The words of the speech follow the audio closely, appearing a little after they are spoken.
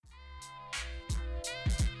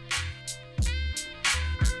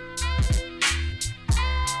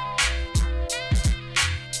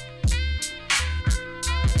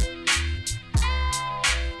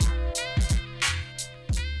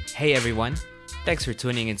Hey everyone, thanks for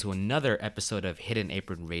tuning into another episode of Hidden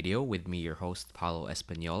Apron Radio with me, your host, Paulo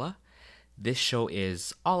Espanola. This show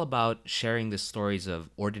is all about sharing the stories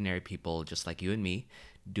of ordinary people just like you and me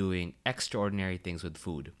doing extraordinary things with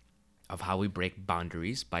food, of how we break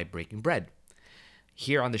boundaries by breaking bread.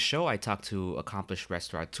 Here on the show, I talk to accomplished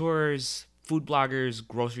restaurateurs, food bloggers,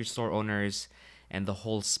 grocery store owners, and the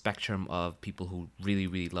whole spectrum of people who really,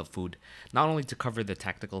 really love food. Not only to cover the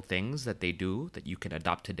tactical things that they do that you can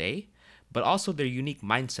adopt today, but also their unique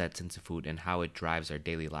mindsets into food and how it drives our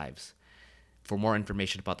daily lives. For more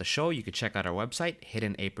information about the show, you can check out our website,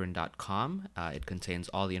 hiddenapron.com. It contains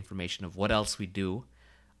all the information of what else we do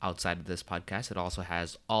outside of this podcast. It also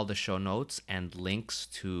has all the show notes and links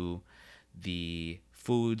to the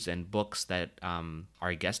foods and books that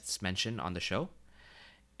our guests mention on the show.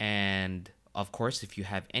 And of course, if you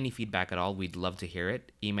have any feedback at all, we'd love to hear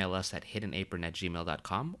it. Email us at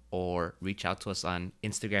hiddenapron@gmail.com or reach out to us on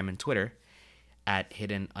Instagram and Twitter at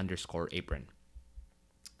hidden_apron.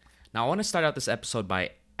 Now, I want to start out this episode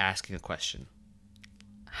by asking a question.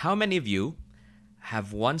 How many of you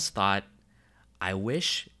have once thought, I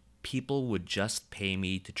wish people would just pay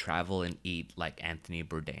me to travel and eat like Anthony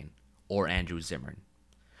Bourdain or Andrew Zimmern?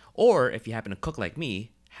 Or if you happen to cook like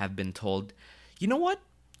me, have been told, you know what?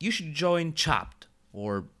 You should join Chopped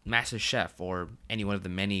or Master Chef or any one of the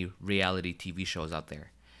many reality TV shows out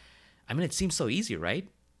there. I mean, it seems so easy, right?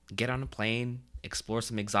 Get on a plane, explore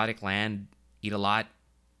some exotic land, eat a lot,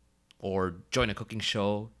 or join a cooking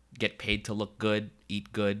show, get paid to look good,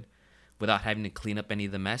 eat good, without having to clean up any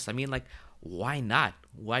of the mess. I mean, like, why not?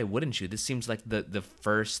 Why wouldn't you? This seems like the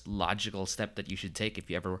first logical step that you should take if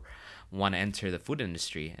you ever want to enter the food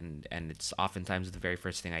industry. And it's oftentimes the very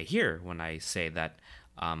first thing I hear when I say that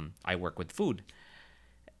I work with food.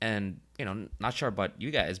 And, not sure about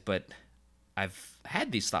you guys, but I've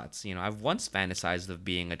had these thoughts. I've once fantasized of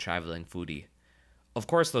being a traveling foodie. Of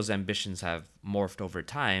course, those ambitions have morphed over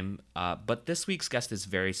time, but this week's guest is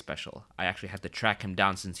very special. I actually had to track him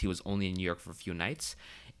down since he was only in New York for a few nights,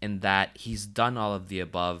 in that he's done all of the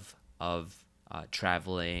above of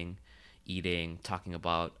traveling, eating, talking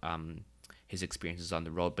about his experiences on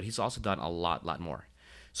the road, but he's also done a lot more.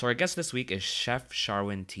 So our guest this week is Chef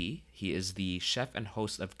Sharwin T. He is the chef and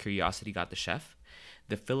host of Curiosity Got the Chef,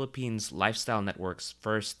 the Philippines Lifestyle Network's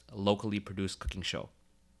first locally produced cooking show.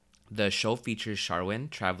 The show features Sharwin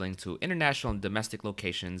traveling to international and domestic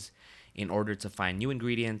locations in order to find new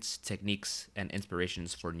ingredients, techniques, and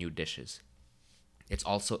inspirations for new dishes. It's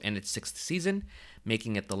also in its sixth season,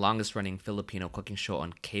 making it the longest running Filipino cooking show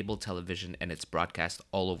on cable television, and it's broadcast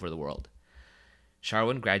all over the world.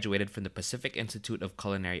 Sharwin graduated from the Pacific Institute of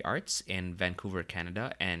Culinary Arts in Vancouver,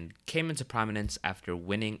 Canada, and came into prominence after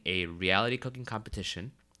winning a reality cooking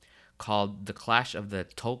competition called The Clash of the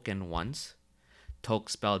Token Ones,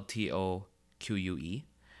 Toque spelled Toque,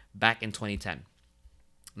 back in 2010.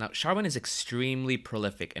 Now, Sharwin is extremely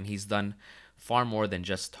prolific, and he's done far more than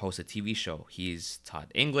just host a TV show. He's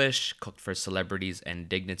taught English, cooked for celebrities and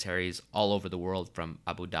dignitaries all over the world, from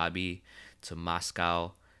Abu Dhabi to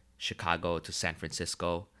Moscow, Chicago to San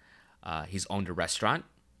Francisco. He's owned a restaurant,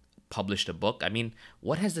 published a book. I mean,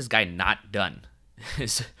 what has this guy not done?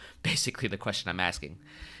 Is basically the question I'm asking.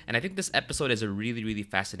 And I think this episode is a really, really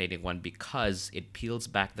fascinating one because it peels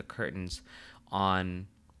back the curtains on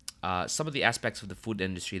some of the aspects of the food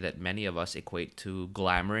industry that many of us equate to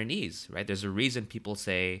glamour and ease, right? There's a reason people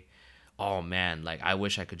say, oh man, like I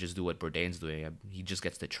wish I could just do what Bourdain's doing. He just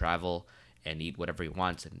gets to travel and eat whatever he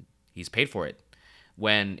wants and he's paid for it.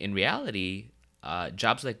 When in reality,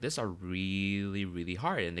 jobs like this are really, really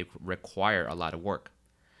hard and they require a lot of work.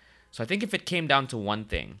 So I think if it came down to one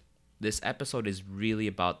thing, this episode is really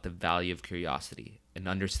about the value of curiosity and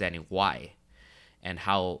understanding why, and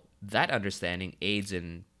how that understanding aids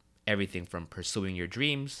in everything from pursuing your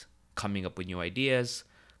dreams, coming up with new ideas,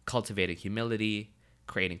 cultivating humility,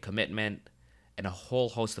 creating commitment, and a whole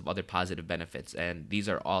host of other positive benefits. And these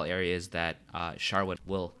are all areas that Sharwin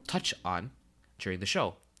will touch on during the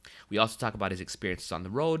show. We also talk about his experiences on the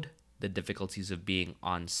road, the difficulties of being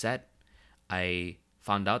on set. I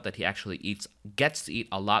found out that he actually gets to eat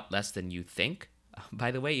a lot less than you think, by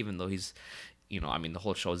the way, even though he's, the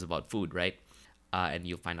whole show is about food, right? And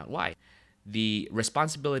you'll find out why. The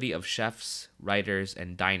responsibility of chefs, writers,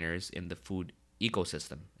 and diners in the food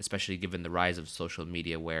ecosystem, especially given the rise of social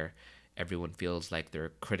media where everyone feels like they're a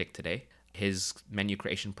critic today. His menu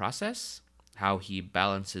creation process, how he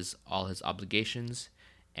balances all his obligations,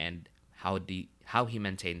 and how he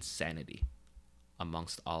maintains sanity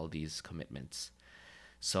amongst all these commitments.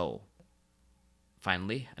 So,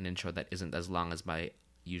 finally, an intro that isn't as long as my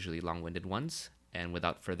usually long-winded ones. And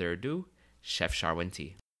without further ado, Chef Sharwin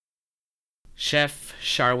T. Chef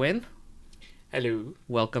Sharwin, Hello.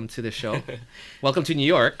 welcome to the show. Welcome to New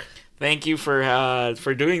York. Thank you for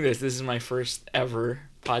doing this. This is my first ever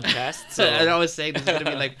podcast. So I was saying this is gonna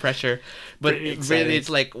be like pressure, but Pretty really exciting. it's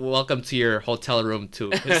like welcome to your hotel room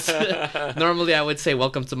too. Normally I would say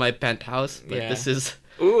welcome to my penthouse, but Yeah. this is.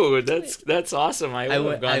 Ooh, that's awesome. I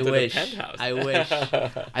would have gone to wish. the penthouse. I wish.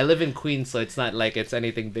 I live in Queens, so it's not like it's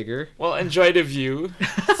anything bigger. Well, enjoy the view.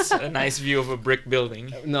 It's a nice view of a brick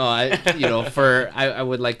building. No, I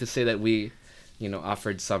would like to say that we,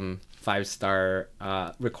 offered some 5-star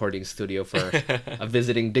recording studio for a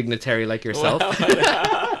visiting dignitary like yourself.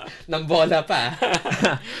 Wow. Nambola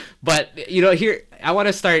pa. But here I want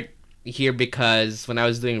to start here because when I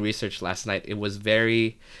was doing research last night,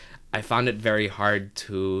 I found it very hard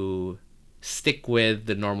to stick with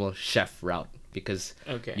the normal chef route because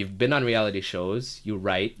Okay. you've been on reality shows, you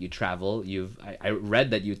write, you travel, I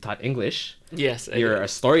read that you taught English. Yes, I You're did. a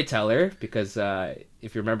storyteller because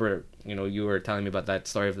if you remember, you were telling me about that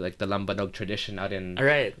story of like the Lambanog tradition out in All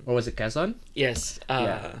right. or was it Quezon? Yes.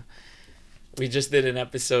 Yeah. We just did an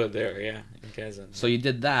episode there. Yeah, in Quezon. So you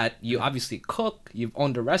did that. You obviously cook. You've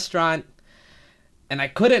owned a restaurant, and I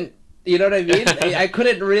couldn't. You know what I mean? I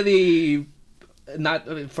couldn't really, not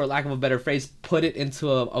for lack of a better phrase, put it into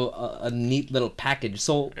a neat little package.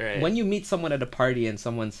 So Right. when you meet someone at a party and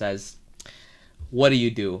someone says, "What do you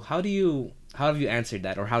do?" How have you answered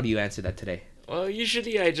that, or how do you answer that today? Well,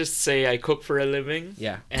 usually I just say I cook for a living.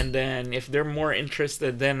 Yeah. And then if they're more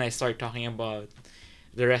interested, then I start talking about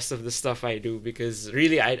the rest of the stuff I do because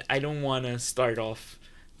really I don't want to start off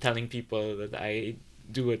telling people that I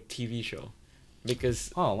do a TV show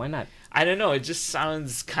because Oh, why not? I don't know, it just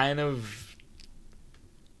sounds kind of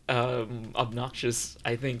obnoxious,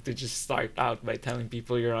 I think, to just start out by telling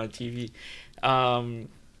people you're on TV.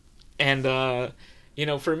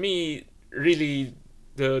 For me, really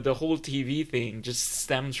the whole TV thing just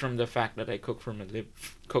stems from the fact that I cook for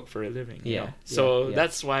a living. You Yeah, know? yeah, So yeah.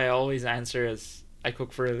 that's why I always answer as I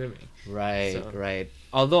cook for a living. Right, So- right.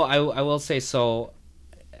 Although I will say so,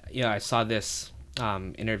 I saw this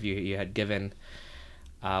interview you had given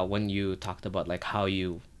when you talked about like how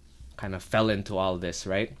you kind of fell into all this,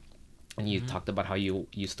 right? And you talked about how you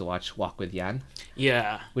used to watch Walk with Yan,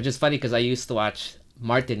 Yeah. which is funny because I used to watch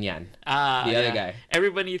Martin Yan. The other guy.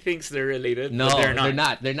 Everybody thinks they're related. No, but they're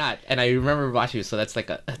not. They're not. And I remember watching, so that's like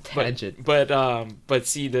a tangent. But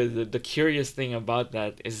see, the curious thing about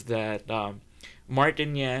that is that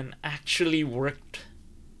Martin Yan actually worked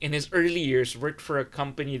in his early years for a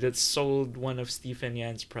company that sold one of Stephen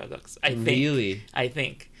Yan's products. I think. Really? I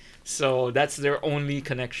think. So that's their only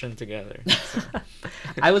connection together.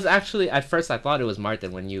 I was actually at first I thought it was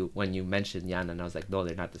Martin when you mentioned Yan, and I was like, no,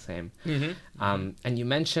 they're not the same. Mm-hmm. And you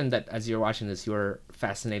mentioned that as you're watching this, you were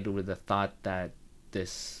fascinated with the thought that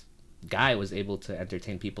this guy was able to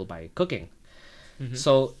entertain people by cooking. Mhm.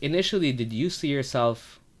 So initially, did you see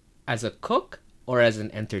yourself as a cook or as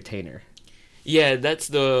an entertainer? Yeah, that's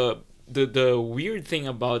the weird thing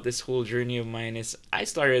about this whole journey of mine is I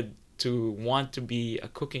started to want to be a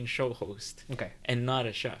cooking show host Okay. and not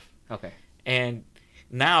a chef. Okay. And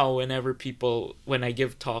now when I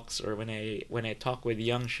give talks or when I talk with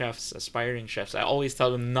young chefs, aspiring chefs, I always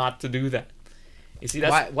tell them not to do that. You see,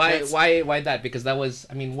 that's Why that? Because that was,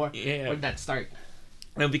 I mean, where Yeah. did that start?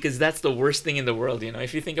 No, because that's the worst thing in the world.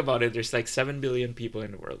 If you think about it, there's like 7 billion people in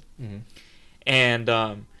the world, Mhm. and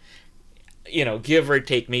give or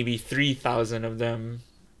take, maybe 3,000 of them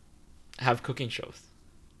have cooking shows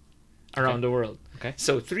around Okay. the world. Okay.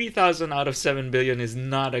 So 3,000 out of 7 billion is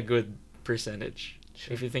not a good percentage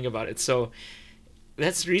Sure. if you think about it. So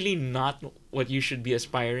that's really not what you should be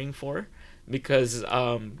aspiring for, because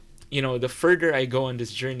the further I go on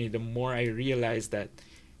this journey, the more I realize that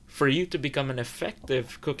for you to become an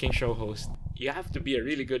effective cooking show host, you have to be a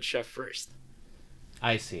really good chef first.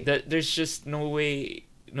 I see. That there's just no way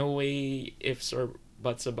ifs or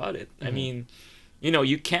buts about it. I Mhm. mean,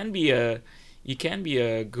 you can be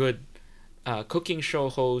a good cooking show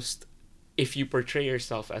host if you portray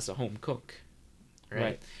yourself as a home cook,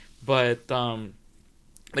 right? But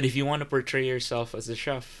if you want to portray yourself as a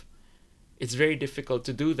chef, it's very difficult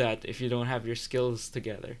to do that if you don't have your skills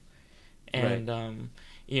together. And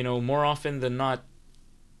more often than not,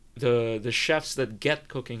 the chefs that get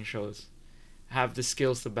cooking shows have the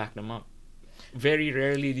skills to back them up. Very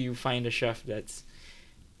rarely do you find a chef that's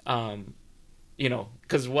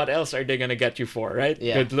because what else are they gonna get you for, right?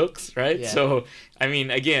 Yeah. Good looks, right? Yeah. So I mean,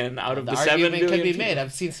 again, out of The the 7 argument billion can be people- made.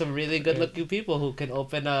 I've seen some really good-looking people who can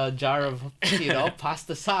open a jar of,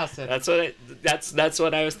 pasta sauce. And... that's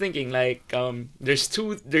what I was thinking. Like, there's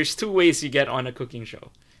two ways you get on a cooking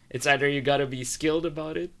show. It's either you gotta be skilled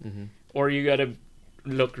about it, Mm-hmm. or you gotta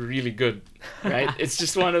look really good, right? It's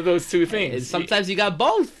just one of those two things. Sometimes you got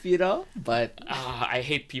both, but I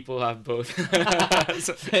hate people who have both.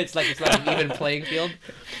 So- it's not an even playing field.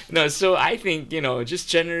 no, so I think, just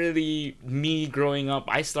generally me growing up,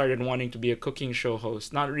 I started wanting to be a cooking show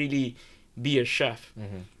host, not really be a chef.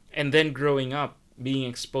 Mm-hmm. And then growing up, being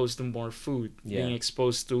exposed to more food, Yeah. being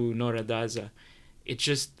exposed to Noradaza,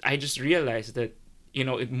 I just realized that,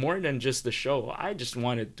 it more than just the show, I just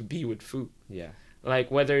wanted to be with food. Yeah.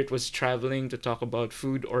 Like whether it was traveling to talk about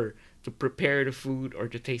food or to prepare the food or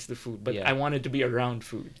to taste the food, but Yeah. I wanted to be around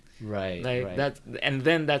food. Right. Like right. that, and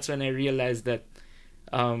then that's when I realized that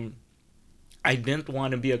I didn't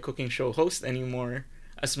want to be a cooking show host anymore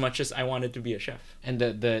as much as I wanted to be a chef. And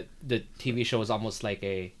the TV show is almost like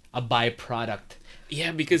a byproduct.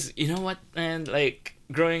 Yeah, because you know what, man, like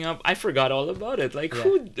growing up, I forgot all about it. Like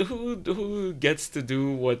Yeah. who gets to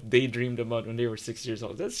do what they dreamed about when they were 6 years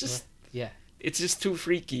old? That's just Yeah. it's just too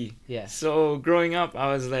freaky. Yeah. So growing up, I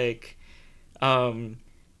was like,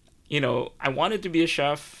 I wanted to be a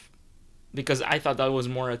chef because I thought that was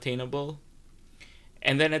more attainable.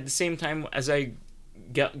 And then at the same time, as I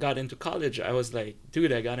got into college, I was like,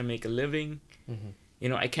 dude, I gotta make a living.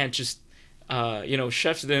 Mm-hmm. I can't just,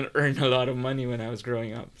 chefs didn't earn a lot of money when I was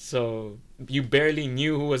growing up. So you barely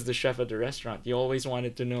knew who was the chef at the restaurant. You always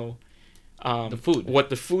wanted to know The food. what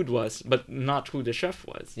the food was, but not who the chef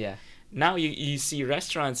was. Yeah. Now you see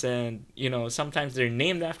restaurants and, sometimes they're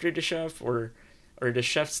named after the chef or the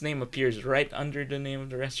chef's name appears right under the name of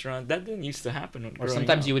the restaurant. That didn't used to happen when Or growing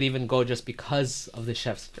sometimes up. you would even go just because of the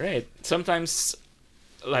chef's. Right. Sometimes,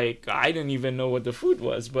 like, I didn't even know what the food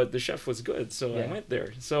was, but the chef was good, so I Yeah. went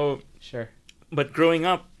there. So, Sure. but growing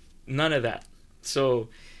up, none of that. So,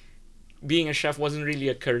 being a chef wasn't really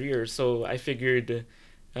a career, so I figured,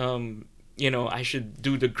 I should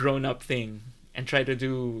do the grown-up thing and try to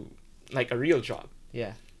do, like, a real job.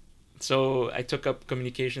 Yeah. So, I took up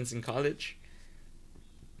communications in college.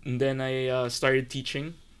 And then I started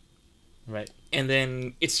teaching. Right. And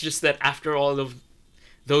then it's just that after all of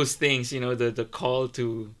those things, the call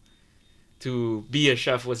to be a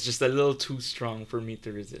chef was just a little too strong for me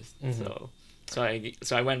to resist. Mhm.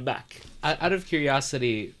 So I went back. Out of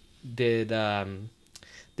curiosity, did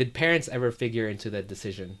parents ever figure into that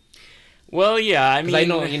decision? Well, yeah, I mean,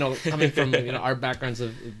 Because I know, coming from our backgrounds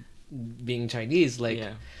of being Chinese, like,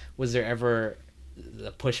 yeah. was there ever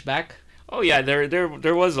a pushback? Oh yeah,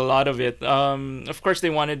 there was a lot of it. Of course, they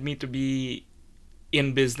wanted me to be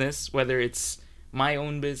in business, whether it's my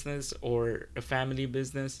own business or a family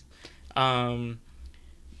business.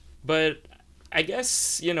 But I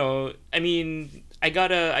guess I mean, I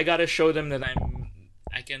gotta show them that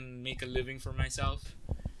I can make a living for myself,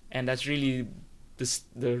 and that's really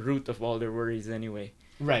the root of all their worries anyway.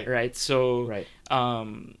 Right. Right. So Right.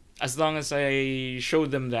 as long as I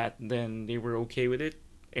showed them that, then they were okay with it.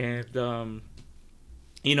 And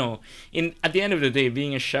at the end of the day,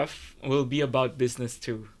 being a chef will be about business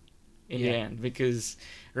too, in the Yeah. end. Because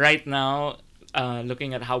right now,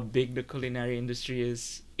 looking at how big the culinary industry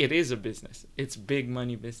is, it is a business. It's big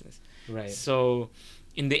money business. Right. So,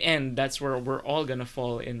 in the end, that's where we're all gonna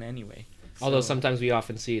fall in anyway. Although So- sometimes we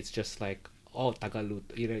often see it's just like, oh, tagalut,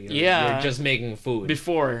 Yeah. you're just making food.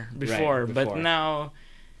 before, Right, but before. now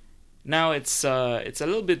it's a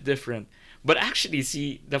little bit different. But actually,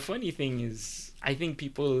 see, the funny thing is, I think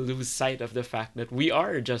people lose sight of the fact that we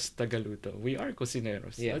are just tagaluto. We are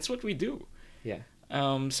cocineros. Yeah. That's what we do. Yeah.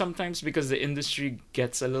 Sometimes because the industry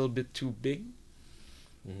gets a little bit too big,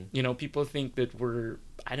 Mhm. people think that we're,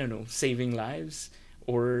 I don't know, saving lives,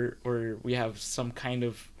 or we have some kind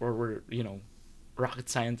of, or we're, rocket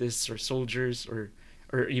scientists or soldiers or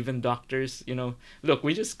even doctors. Look,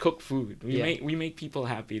 we just cook food. Yeah. We make people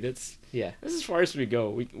happy. That's Yeah. as far as we go.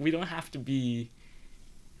 We don't have to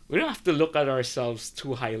look at ourselves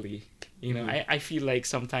too highly. Mhm. I feel like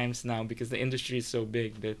sometimes now, because the industry is so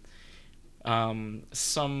big, that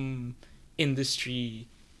some industry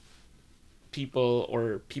people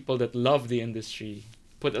or people that love the industry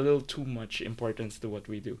put a little too much importance to what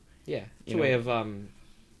we do. Yeah. It's You a way know? of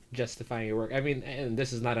justifying your work. I mean, and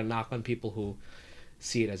this is not a knock on people who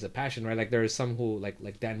see it as a passion, right? Like there are some who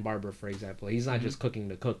like Dan Barber, for example. He's not Mhm. just cooking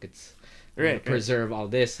to cook. It's Right. preserve all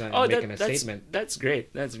this and making a statement. That's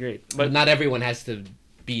great. That's great. But not everyone has to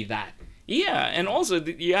be that. Yeah, and also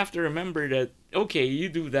you have to remember that, okay, you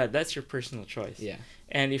do that. That's your personal choice. Yeah.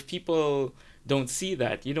 And if people don't see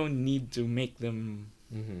that, you don't need to make them,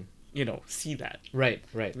 Mm-hmm. see that. Right.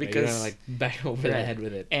 Right. Because- you're gonna, like bang over the Right. head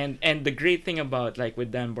with it. And the great thing about, like,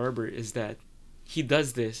 with Dan Barber is that he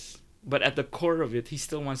does this, but at the core of it, he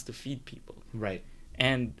still wants to feed people. Right.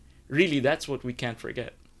 And really, that's what we can't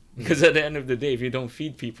forget. Because at the end of the day, if you don't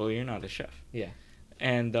feed people, you're not a chef. Yeah.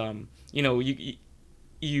 And you know,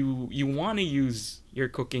 you want to use your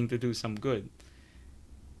cooking to do some good,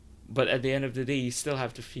 but at the end of the day, you still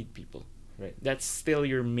have to feed people. Right. That's still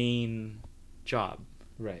your main job.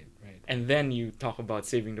 Right. Right. And then you talk about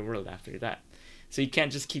saving the world after that. So you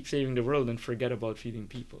can't just keep saving the world and forget about feeding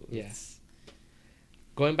people. Yes.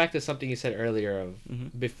 Going back to something you said earlier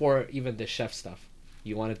of before even the chef stuff,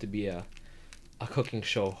 you wanted to be a cooking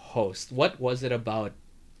show host. What was it about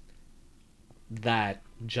that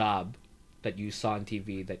job that you saw on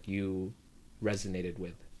TV that you resonated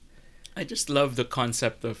with? I just love the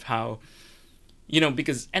concept of how, you know,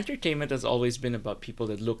 because entertainment has always been about people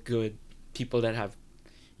that look good, people that have,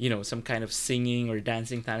 you know, some kind of singing or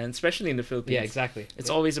dancing talent, especially in the Philippines. Yeah, exactly. It's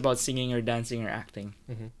always about singing or dancing or acting.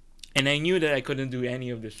 Mm-hmm. And I knew that I couldn't do any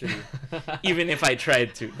of the three, even if I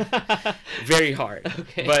tried to. Very hard.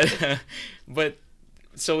 Okay. But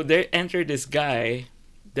so there entered this guy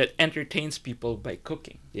that entertains people by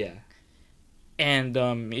cooking. Yeah. And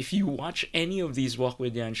if you watch any of these Walk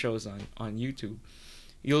with Yan shows on YouTube,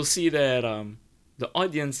 you'll see that the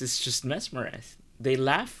audience is just mesmerized. They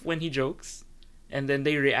laugh when he jokes, and then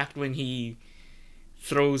they react when he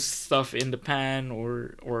throws stuff in the pan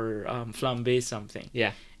or flambe something.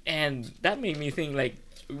 Yeah. And that made me think, like,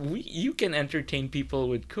 you can entertain people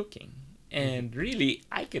with cooking, and really,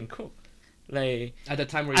 I can cook. Like At the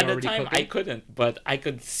time where you at the already time, cooking? I couldn't, but I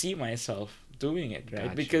could see myself doing it, right?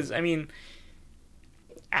 Gotcha. Because I mean,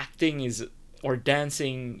 acting is or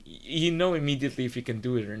dancing, you know immediately if you can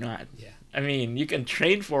do it or not. Yeah. I mean, you can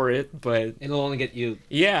train for it, but It'll only get you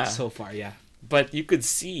yeah, so far, yeah. but you could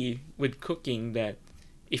see with cooking that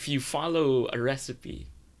if you follow a recipe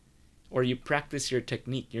or you practice your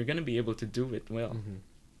technique, you're going to be able to do it well. Mm-hmm.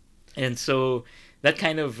 And so that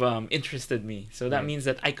kind of interested me. So that Right. means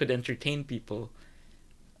that I could entertain people,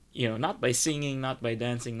 you know, not by singing, not by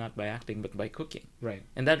dancing, not by acting, but by cooking. Right.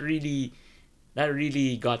 And that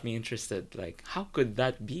really got me interested. Like, how could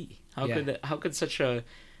that be? How could such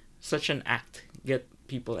an act get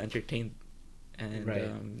people entertained? And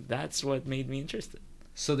Right. that's what made me interested.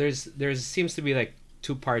 So there's seems to be like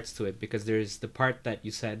two parts to it, because there's the part that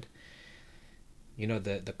you said, you know,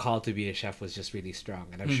 the call to be a chef was just really strong,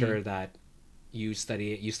 and I'm sure that you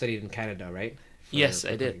studied in Canada, right? Yes,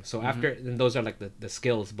 I did. cooking. So after, and those are like the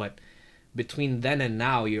skills, but between then and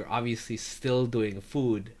now, you're obviously still doing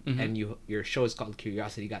food, and your show is called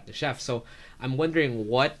Curiosity Got the Chef. So I'm wondering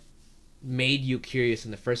what made you curious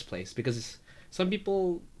in the first place, because some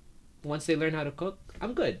people, once they learn how to cook,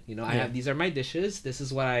 I'm good. You know, I Yeah. have, these are my dishes. This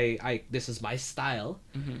is what I this is my style.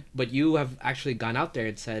 Mm-hmm. But you have actually gone out there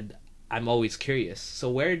and said, I'm always curious. So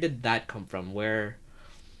where did that come from? Where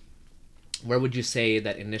would you say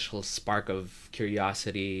that initial spark of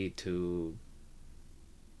curiosity to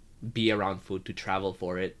be around food, to travel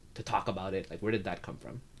for it, to talk about it? Like, where did that come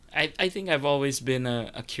from? I think I've always been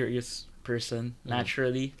a curious person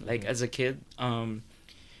naturally, like as a kid.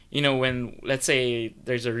 You know, when, let's say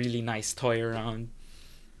there's a really nice toy around,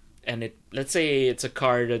 and let's say it's a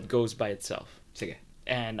car that goes by itself, Sige.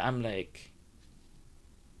 and I'm like,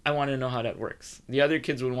 I want to know how that works. The other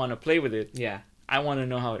kids would want to play with it. Yeah. I want to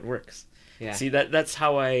know how it works. Yeah. See, that's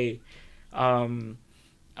how I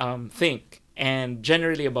think, and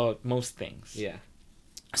generally about most things. Yeah.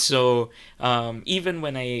 So even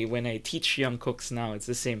when I teach young cooks now, it's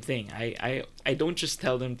the same thing. I don't just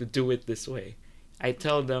tell them to do it this way. I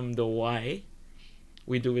tell them the why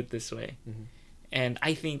we do it this way. Mhm. And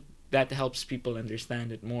I think that helps people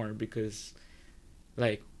understand it more, because,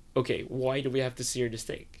 like, okay, why do we have to sear the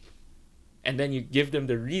steak? And then you give them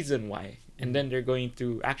the reason why, and then they're going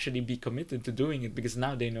to actually be committed to doing it, because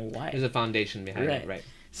now they know why. There's a foundation behind it, right?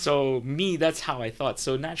 So me, that's how I thought.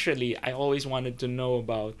 So naturally, I always wanted to know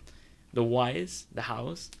about the whys, the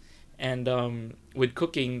hows. And with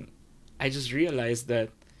cooking, I just realized that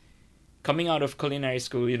coming out of culinary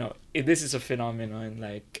school, you know, this is a phenomenon.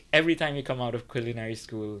 Like, every time you come out of culinary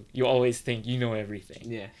school, you always think you know everything.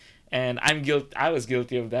 Yeah. And I was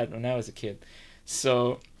guilty of that when I was a kid.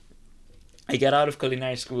 So I get out of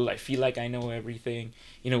culinary school, I feel like I know everything.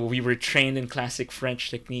 You know, we were trained in classic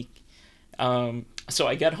French technique. So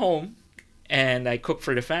I get home and I cook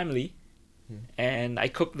for the family, and I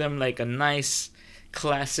cook them like a nice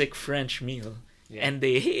classic French meal. Yeah. And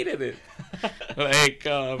they hated it. Like,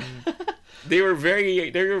 they were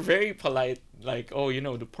very polite. Like, oh, you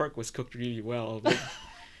know, the pork was cooked really well.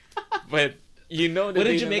 But you know that What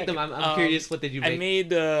they did you didn't make like them? it. I'm curious. What did you make? I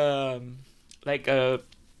made like a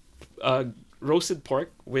roasted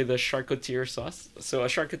pork with a charcuterie sauce. So a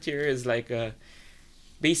charcuterie is like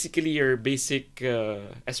basically your basic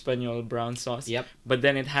Espanol brown sauce. Yep. But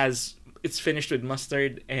then it's finished with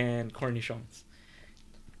mustard and cornichons.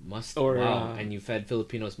 Wow. And you fed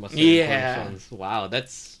Filipinos mustard Yeah. and cornichons. Wow,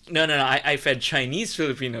 that's No. I fed Chinese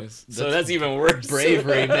Filipinos, so that's even worse.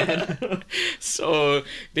 bravery, man. So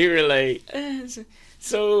they were like,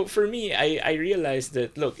 so for me, I realized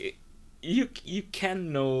that look, you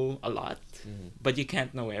can know a lot, but you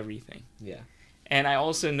can't know everything. Yeah. And I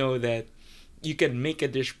also know that you can make a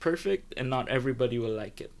dish perfect, and not everybody will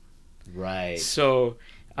like it. Right. So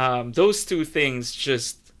those two things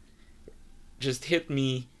just hit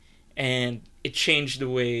me, and it changed the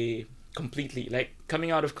way completely. Like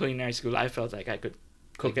coming out of culinary school, I felt like I could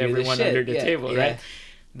cook Like, you're the everyone shit. under the Yeah, table, yeah. right?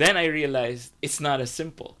 Then I realized it's not as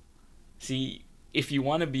simple. See, if you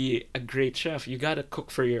want to be a great chef, you gotta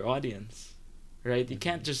cook for your audience, right? You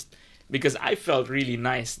can't just, because I felt really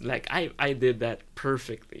nice, like I did that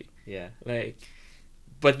perfectly, Yeah. like.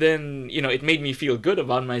 But then, it made me feel good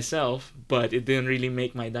about myself, but it didn't really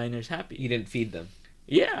make my diners happy. You didn't feed them.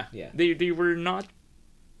 Yeah. Yeah. They were not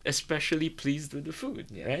especially pleased with the food,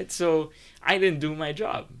 Yeah. right? So I didn't do my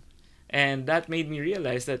job. And that made me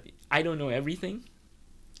realize that I don't know everything.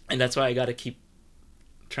 And that's why I got to keep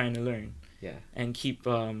trying to learn Yeah. and keep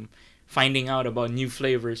finding out about new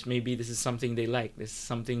flavors. Maybe this is something they like, this is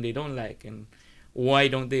something they don't like, and why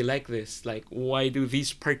don't they like this? Like, why do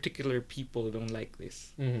these particular people don't like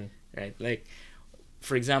this? Mm-hmm. Right? Like,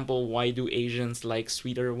 for example, why do Asians like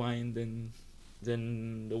sweeter wine than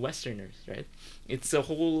the Westerners? Right? It's a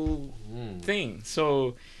whole thing.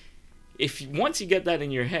 So, if once you get that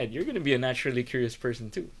in your head, you're gonna be a naturally curious person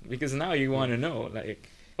too, because now you want to know, like,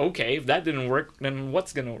 okay, if that didn't work, then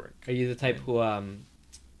what's gonna work? Are you the type who I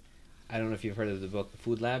don't know if you've heard of the book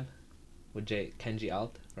Food Lab with Kenji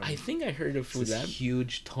Alt? I think I heard of Food It's Lab. this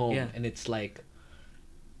huge tome, Yeah. and it's like,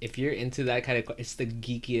 if you're into that kind of, it's the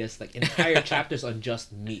geekiest, like entire chapters on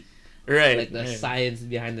just meat, Right. like the right. science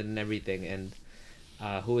behind it and everything. And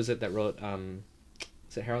who is it that wrote?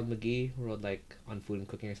 Is it Harold McGee who wrote like on food and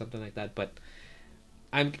cooking or something like that? But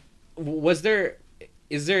is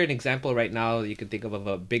there an example right now that you can think of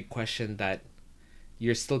a big question that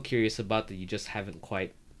you're still curious about that you just haven't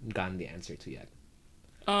quite gotten the answer to yet?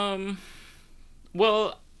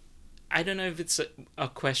 Well, I don't know if it's a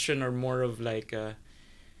question or more of like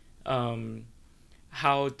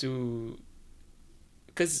how to,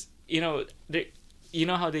 because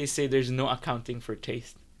how they say there's no accounting for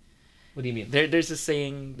taste. What do you mean? There's a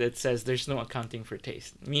saying that says there's no accounting for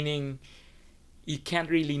taste, meaning you can't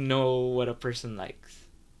really know what a person likes.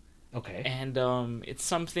 Okay. And it's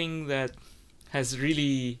something that has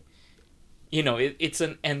really, it's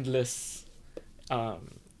an endless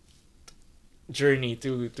journey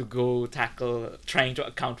to go tackle trying to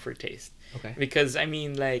account for taste. Okay. Because I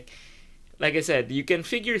mean, like I said, you can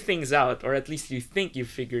figure things out, or at least you think you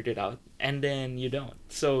figured it out, and then you don't.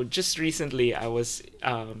 So just recently, I was,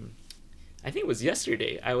 I think it was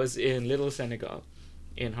yesterday, I was in Little Senegal,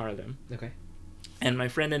 in Harlem, Okay. and my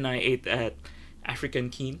friend and I ate at African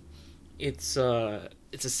Keen. It's a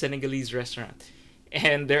Senegalese restaurant,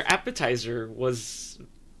 and their appetizer was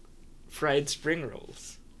fried spring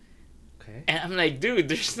rolls. Okay. And I'm like, dude,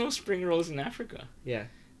 there's no spring rolls in Africa. Yeah.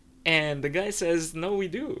 And the guy says, no, we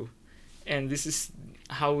do. And this is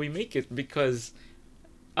how we make it, because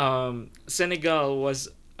Senegal was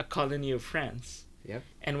a colony of France. Yep.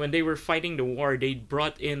 And when they were fighting the war, they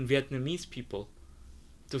brought in Vietnamese people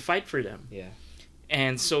to fight for them. Yeah.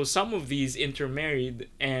 And so some of these intermarried,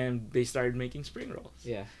 and they started making spring rolls.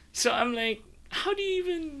 Yeah. So I'm like, how do you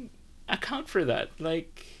even account for that?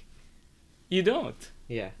 Like, you don't.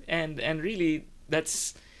 Yeah. And really,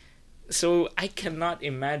 that's, so I cannot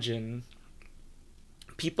imagine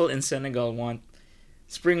people in Senegal want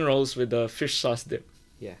spring rolls with a fish sauce dip.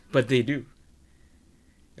 Yeah. But they do.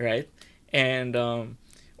 Right? And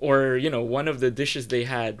or one of the dishes they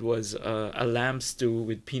had was a lamb stew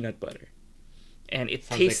with peanut butter. And it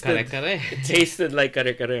Sounds tasted like kare kare. it tasted like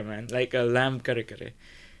kare kare, man, like a lamb kare kare.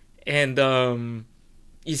 And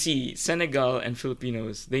you see, Senegal and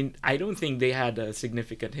Filipinos, I don't think they had a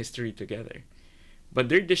significant history together, but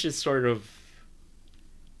their dishes sort of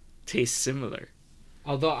taste similar.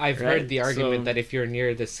 Although I've Right, heard the argument so- that if you're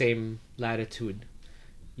near the same latitude,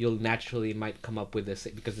 you'll naturally might come up with the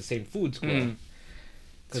same, because the same foods grow. Mm.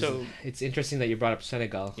 'Cause So- it's interesting that you brought up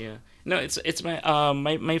Senegal. Yeah. No, it's my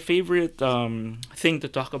my favorite thing to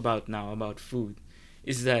talk about now about food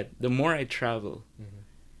is that the more I travel,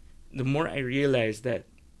 the more I realize that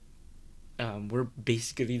we're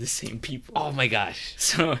basically the same people. Oh my gosh.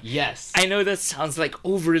 So Yes. I know that sounds like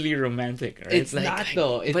overly romantic, right? It's like, not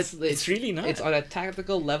though. but it's really not. It's on a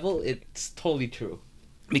tactical level. It's totally true.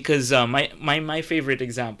 because my favorite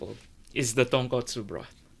example is the tonkotsu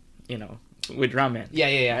broth, you know, with ramen. Yeah,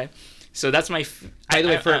 yeah, yeah. Right? So that's my. By the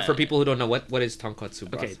way, for people who don't know, what is tonkotsu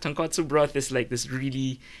broth? Okay, tonkotsu broth is like this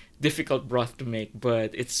really difficult broth to make,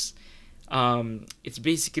 but it's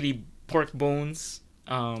basically pork bones,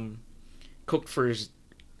 cooked for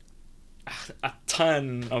a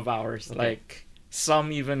ton of hours. Okay. Like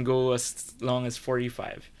some even go as long as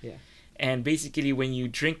 45. Yeah. And basically, when you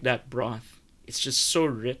drink that broth, it's just so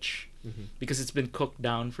rich Mm-hmm. because it's been cooked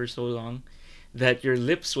down for so long that your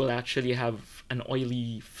lips will actually have an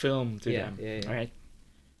oily film to them. Yeah. All right.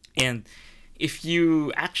 And if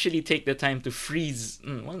you actually take the time to freeze,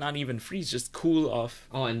 well, not even freeze, just cool off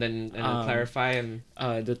Oh, and then clarify and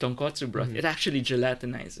the tonkotsu broth, Mhm. it actually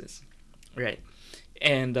gelatinizes, right?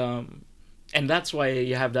 And that's why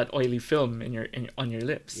you have that oily film on your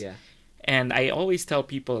lips. yeah. And I always tell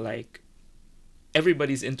people, like,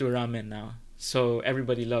 everybody's into ramen now, so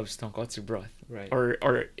everybody loves tonkotsu broth. Right.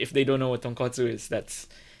 Or if they don't know what tonkotsu is, that's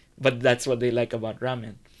what they like about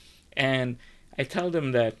ramen. And I tell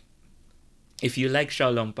them that if you like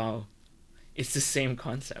xiaolongbao, it's the same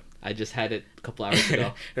concept. I just had it a couple hours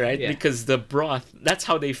ago. Right? Yeah. Because the broth, that's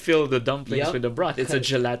how they fill the dumplings Yep. with the broth. It's a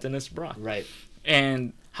gelatinous broth. Right.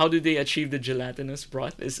 And how do they achieve the gelatinous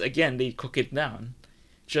broth? Is, again, they cook it down,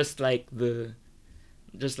 just like the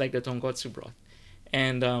tonkotsu broth.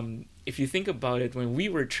 And if you think about it, when we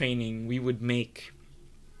were training, we would make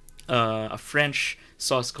a French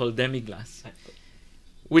sauce called demi-glace,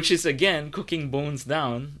 which is, again, cooking bones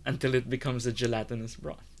down until it becomes a gelatinous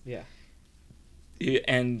broth. Yeah.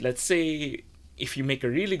 And let's say if you make a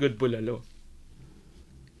really good bulalo,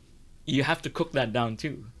 you have to cook that down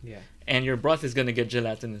too. Yeah. And your broth is going to get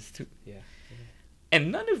gelatinous too. Yeah.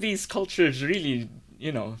 And none of these cultures really,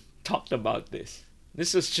 talked about this.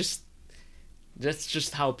 That's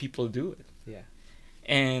just how people do it. Yeah.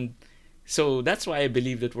 And so that's why I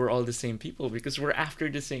believe that we're all the same people, because we're after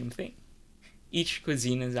the same thing. Each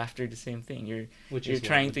cuisine is after the same thing. You're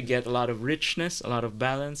trying to get a lot of richness, a lot of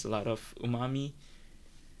balance, a lot of umami,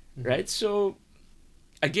 right? So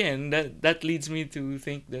again, that leads me to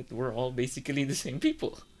think that we're all basically the same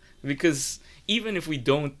people, because even if we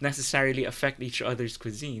don't necessarily affect each other's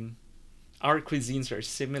cuisine, our cuisines are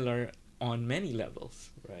similar on many levels.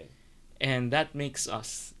 Right. And that makes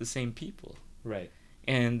us the same people. Right.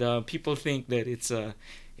 And people think that it's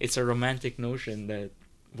a romantic notion that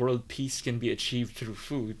world peace can be achieved through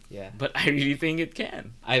food. Yeah. But I really think it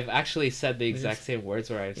can. I've actually said the exact Yes. same words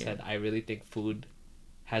where I've Yeah. said I really think food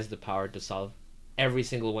has the power to solve every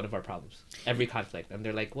single one of our problems, every conflict. And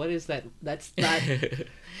they're like, what is that? That's not...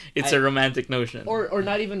 It's a romantic notion. or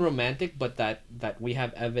not even romantic, but that we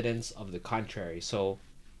have evidence of the contrary. So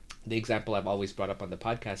the example I've always brought up on the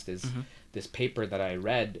podcast is this paper that I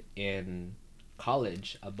read in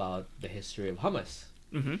college about the history of hummus.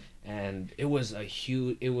 Mm-hmm. And it was a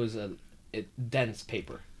dense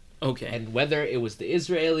paper. Okay. And whether it was the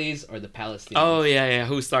Israelis or the Palestinians. Oh, yeah.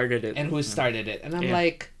 Who started it? And who started it. And I'm Yeah.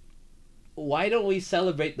 like, why don't we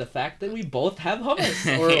celebrate the fact that we both have hummus?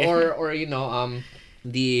 or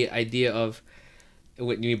the idea of,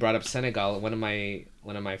 when you brought up Senegal, one of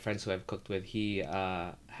my friends who I've cooked with, he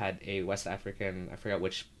had a West African, I forgot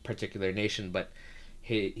which particular nation, but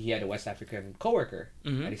he had a West African coworker.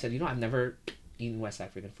 Mhm. And he said, I've never eaten West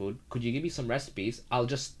African food. Could you give me some recipes? I'll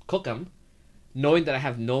just cook them, knowing that I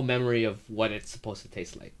have no memory of what it's supposed to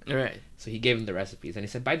taste like. Right. So he gave him the recipes, and he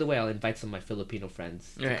said, by the way, I'll invite some of my Filipino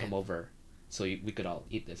friends to Right. come over so we could all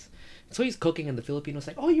eat this. So he's cooking, and the Filipino's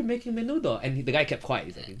like, oh, you're making menudo. And the guy kept quiet.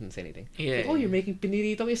 He's like, he didn't say anything. He's Yeah. like, oh, you're making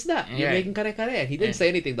piniritong isda. You're Right. making kare-kare. And he didn't Yeah. say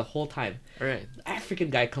anything the whole time. Right. The African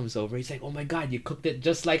guy comes over. He's like, oh my God, you cooked it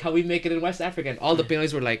just like how we make it in West Africa. And all the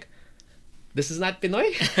Pinoys were like, this is not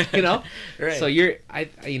Pinoy, Right. So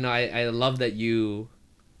I love that you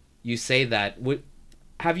say that.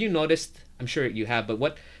 Have you noticed? I'm sure you have, but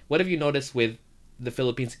what have you noticed with the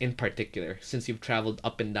Philippines in particular, since you've traveled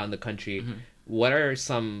up and down the country? Mhm. What are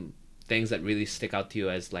some things that really stick out to you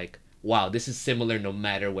as like, wow, this is similar no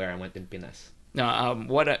matter where I went in Pinas? Now,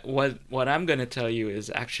 what I'm gonna tell you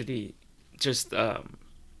is actually just a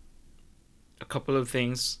couple of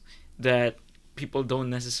things that people don't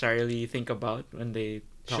necessarily think about when they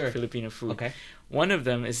talk Sure. Filipino food. Okay. One of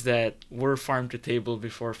them is that we're farm to table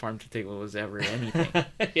before farm to table was ever anything,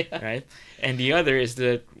 Yeah. right? And the other is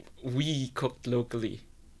that we cooked locally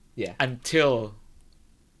Yeah. until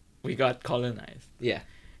we got colonized. Yeah.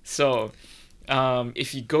 So,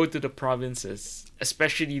 if you go to the provinces,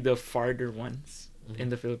 especially the farther ones in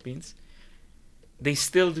the Philippines, they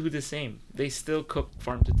still do the same. They still cook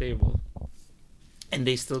farm to table, and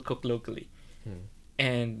they still cook locally. Hmm.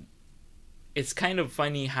 And it's kind of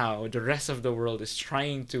funny how the rest of the world is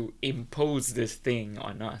trying to impose this thing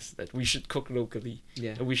on us that we should cook locally,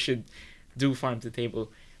 Yeah. that we should do farm to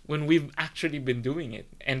table, when we've actually been doing it.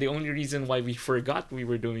 And the only reason why we forgot we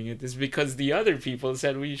were doing it is because the other people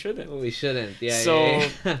said we shouldn't. Well, we shouldn't. Yeah. So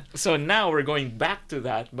yeah. so now we're going back to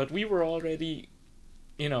that, but we were already,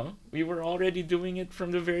 doing it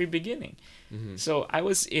from the very beginning. Mm-hmm. So I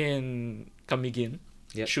was in Camiguin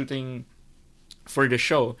Yep. shooting for the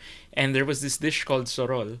show, and there was this dish called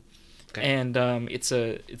sorol. Okay. And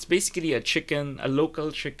it's basically a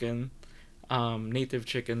local chicken, native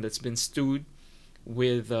chicken that's been stewed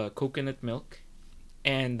with coconut milk,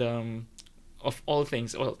 and of all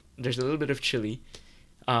things, well, there's a little bit of chili,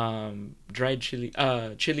 dried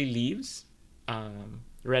chili leaves,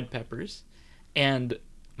 red peppers, and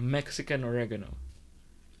Mexican oregano.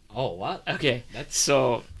 Oh, what? Okay,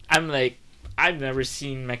 so I'm like, I've never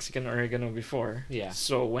seen Mexican oregano before. Yeah.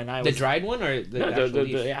 So when I The was dried one or the no, actual the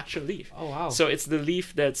leaf? actual leaf. Oh, wow. So it's the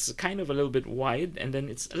leaf that's kind of a little bit wide, and then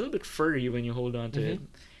it's a little bit furry when you hold on to it.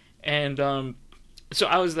 And so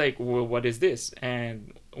I was like, well, what is this?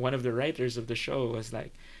 And one of the writers of the show was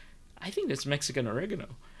like, I think that's Mexican oregano.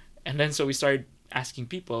 And then so we started asking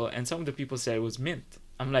people, and some of the people said it was mint.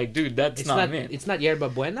 I'm like, dude, that's it's not not mint. It's not yerba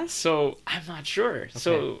buena? So I'm not sure.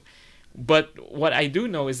 So, but what I do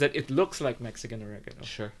know is that it looks like Mexican oregano.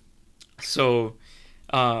 Sure. So,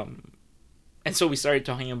 and so we started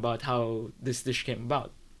talking about how this dish came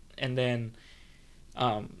about, and then,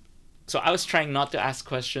 so I was trying not to ask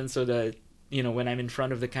questions so that when I'm in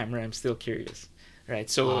front of the camera, I'm still curious, right?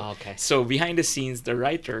 So, okay. so behind the scenes, the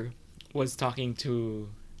writer was talking to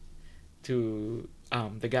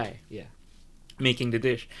the guy, making the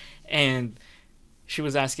dish, and she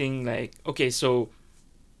was asking like, okay, so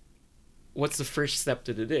what's the first step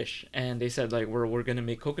to the dish? And they said like, we're gonna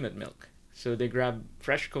make coconut milk. So they grab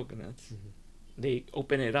fresh coconuts, they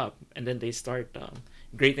open it up, and then they start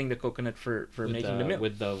grating the coconut for making the milk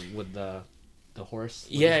with the horse.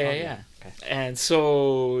 yeah. Okay. And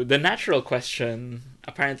so the natural question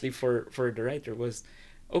apparently for the writer was,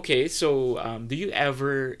 okay, so do you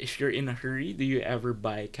ever, if you're in a hurry, do you ever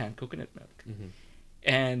buy canned coconut milk?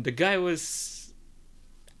 And the guy was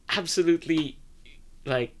absolutely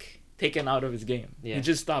like taken out of his game. Yeah. He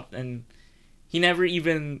just stopped, and it never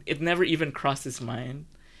even crossed his mind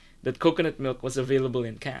that coconut milk was available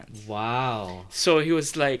in cans. Wow. So he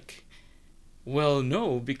was like, well,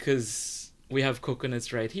 no, because we have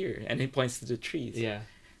coconuts right here. And he points to the trees. Yeah.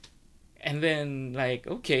 And then like,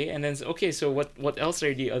 okay. And then, okay, so what else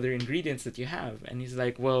are the other ingredients that you have? And he's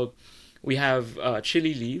like, well, we have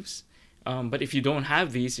chili leaves. But if you don't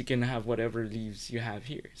have these, you can have whatever leaves you have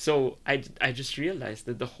here. So I just realized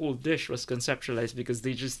that the whole dish was conceptualized because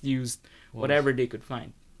they just used whatever they could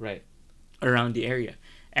find Right. around the area.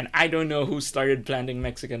 And I don't know who started planting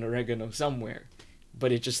Mexican oregano somewhere,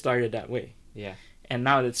 but it just started that way. Yeah. And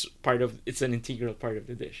now it's an integral part of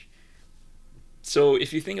the dish. So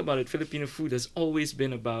if you think about it, Filipino food has always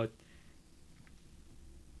been about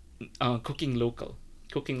cooking local,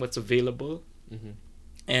 cooking what's available,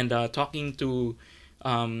 and talking to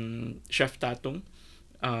Chef Tatong,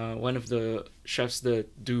 one of the chefs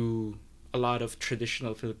that do a lot of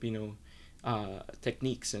traditional Filipino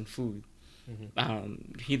techniques and food.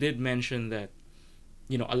 He did mention that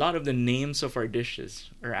a lot of the names of our dishes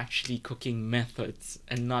are actually cooking methods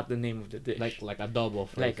and not the name of the dish. Like adobo,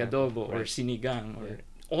 for Like example. adobo or Right. sinigang, or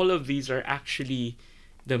all of these are actually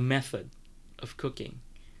the method of cooking.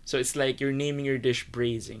 So it's like you're naming your dish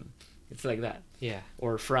braising. It's like that. Yeah.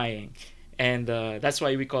 Or frying. And that's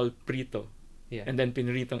why we call prito. Yeah. And then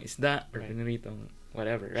pinritong isda or Right. pinritong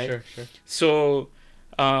whatever, right? Sure. So,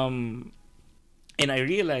 and I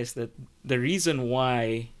realized that the reason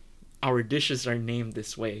why our dishes are named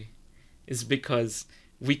this way is because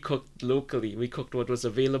we cooked locally. We cooked what was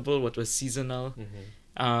available, what was seasonal.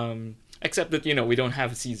 Except that, we don't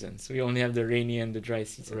have seasons. We only have the rainy and the dry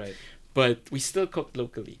season. Right. But we still cooked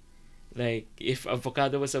locally. Like, if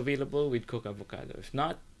avocado was available, we'd cook avocado. If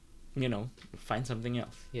not, find something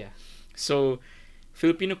else. Yeah. So,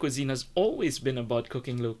 Filipino cuisine has always been about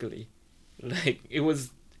cooking locally. Like, it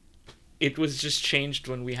was just changed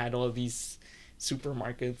when we had all these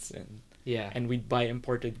supermarkets and we'd buy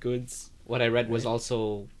imported goods. What I read was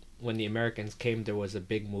also when the Americans came, there was a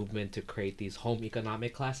big movement to create these home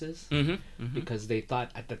economic classes because they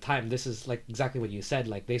thought at the time, this is like exactly what you said,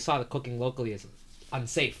 like they saw the cooking locally as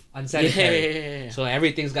unsafe, unsanitary. Yeah. So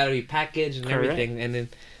everything's got to be packaged and Correct. everything. And then,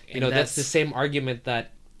 And that's the same argument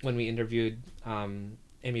that when we interviewed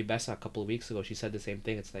Amy Bessa a couple of weeks ago, she said the same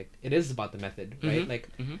thing. It's like, it is about the method, right? Like,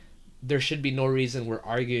 there should be no reason we're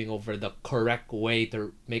arguing over the correct way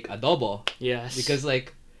to make adobo. Yes. Because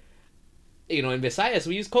like, you know, in Visayas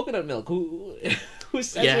we use coconut milk. Who who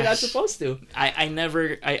says we're not Yes. supposed to?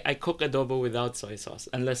 I cook adobo without soy sauce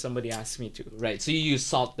unless somebody asks me to. Right. So you use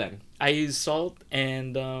salt then. I use salt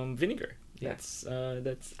and vinegar. Yeah.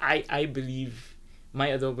 That's I believe my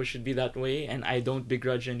adobo should be that way, and I don't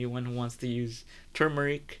begrudge anyone who wants to use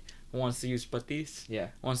turmeric, who wants to use patis, Yeah.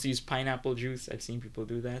 wants to use pineapple juice. I've seen people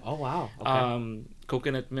do that. Oh wow. Okay.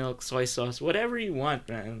 Coconut milk, soy sauce, whatever you want,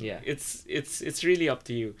 man. Yeah. It's really up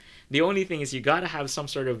to you. The only thing is you gotta have some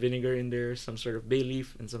sort of vinegar in there, some sort of bay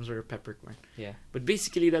leaf, and some sort of peppercorn. Yeah. But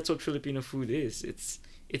basically, that's what Filipino food is.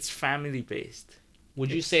 It's family based. Would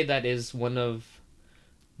you say that is one of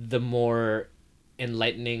the more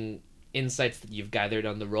enlightening insights that you've gathered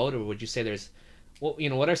on the road, or would you say there's, well, you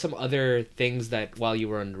know, what are some other things that while you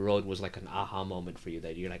were on the road was like an aha moment for you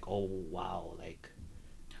that you're like, oh wow, like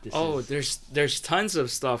this is... There's tons of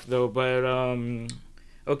stuff though, but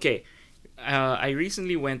okay. I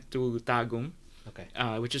recently went to Tagum, Okay.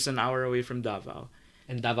 which is an hour away from Davao,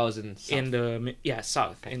 And Davao's in south. in the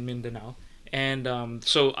south Okay. in Mindanao, and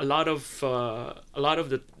so a lot of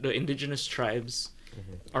the indigenous tribes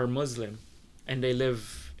are Muslim, and they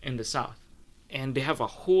live in the south, and they have a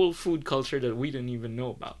whole food culture that we didn't even know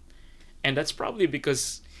about, and that's probably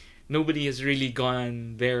because nobody has really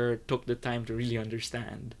gone there, took the time to really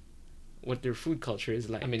understand what their food culture is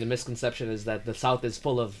like. I mean, the misconception is that the south is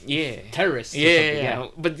full of yeah, terrorists. Or yeah, something. yeah,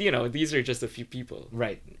 but you know, these are just a few people,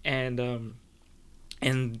 Right. and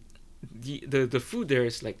the food there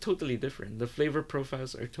is like totally different. The flavor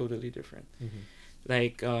profiles are totally different.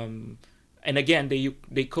 Like and again,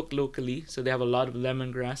 they cook locally, so they have a lot of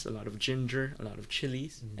lemongrass, a lot of ginger, a lot of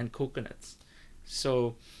chilies, and coconuts.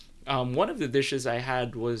 So one of the dishes I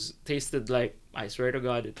had was tasted like, I swear to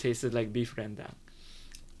God, it tasted like beef rendang.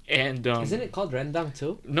 And Isn't it called rendang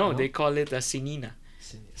too? no, they call it a sinina.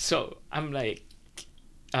 So I'm like,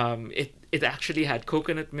 it actually had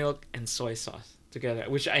coconut milk and soy sauce together,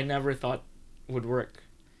 which I never thought would work.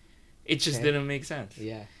 It just Okay. didn't make sense.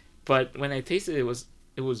 Yeah. But when I tasted it,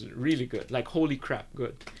 it was really good. Like, holy crap,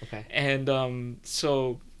 good. Okay. And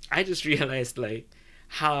so I just realized like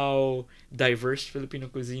how diverse Filipino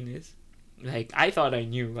cuisine is. Like, I thought I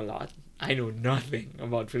knew a lot. I know nothing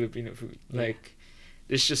about Filipino food. Yeah. Like,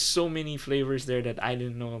 there's just so many flavors there that I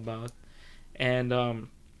didn't know about. And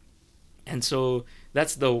so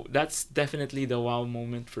that's definitely the wow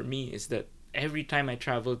moment for me, is that every time I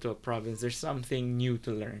travel to a province, there's something new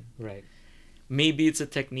to learn. Right. Maybe it's a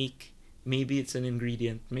technique, maybe it's an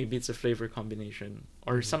ingredient, maybe it's a flavor combination,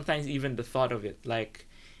 or sometimes even the thought of it. Like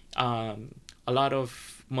a lot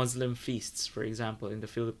of Muslim feasts, for example, in the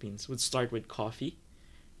Philippines would start with coffee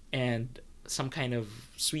and some kind of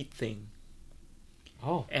sweet thing.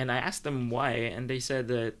 Oh. And I asked them why, and they said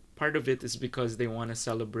that part of it is because they want to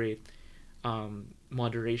celebrate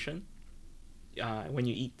moderation when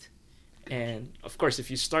you eat. And of course, if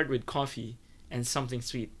you start with coffee and something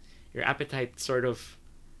sweet, your appetite sort of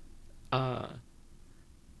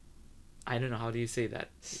I don't know, how do you say that?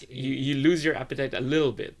 You lose your appetite a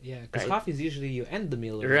little bit. Yeah, because right? coffee is usually you end the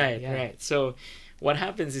meal. Right, Yeah. right. So what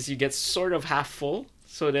happens is you get sort of half full,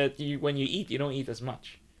 so that when you eat, you don't eat as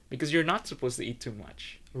much, because you're not supposed to eat too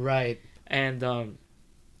much. Right. And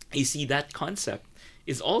you see, that concept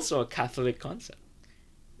is also a Catholic concept,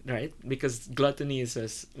 right? Because gluttony is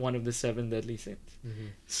as one of the 7 deadly sins.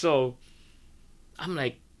 So I'm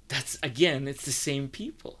like, it's the same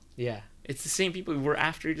people. Yeah. It's the same people. We're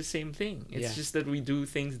after the same thing. It's Yeah. just that we do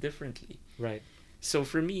things differently. Right. So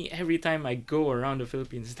for me, every time I go around the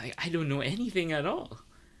Philippines, it's like I don't know anything at all.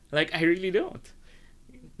 Like, I really don't.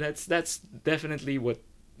 That's definitely what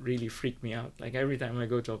really freaked me out. Like, every time I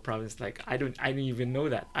go to a province, like I didn't even know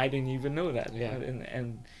that. I didn't even know that. Yeah.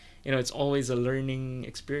 And you know, it's always a learning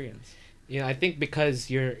experience. Yeah, I think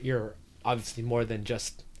because you're obviously more than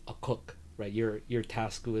just a cook, right? You're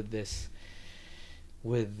tasked with this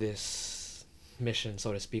mission,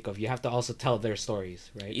 so to speak, of you have to also tell their stories,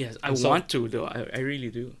 right? Yes, I And so want to though. I really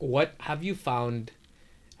do. what have you found?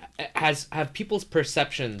 Have people's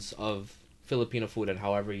perceptions of Filipino food, and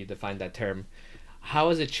however you define that term, how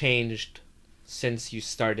has it changed since you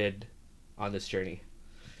started on this journey?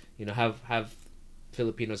 You know, have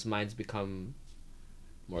Filipinos' minds become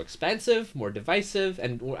more expansive, more divisive?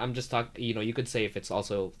 And I'm just talking, you know, you could say if it's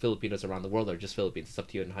also Filipinos around the world or just Philippines. It's up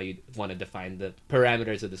to you and how you want to define the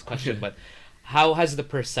parameters of this question. But how has the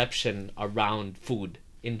perception around food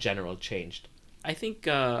in general changed? I think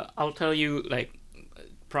I'll tell you, like,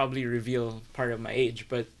 probably reveal part of my age,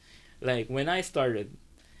 but like when I started,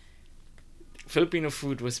 Filipino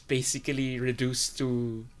food was basically reduced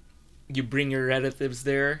to you bring your relatives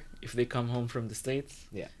there if they come home from the States.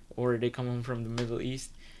 Yeah. Or they come home from the Middle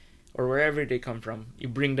East, or wherever they come from. You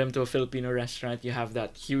bring them to a Filipino restaurant. You have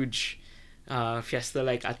that huge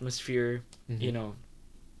fiesta-like atmosphere, you know,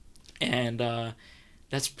 and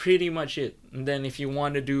that's pretty much it. And then if you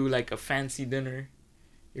want to do like a fancy dinner,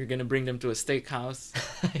 you're gonna bring them to a steakhouse,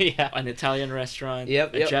 Yeah. an Italian restaurant,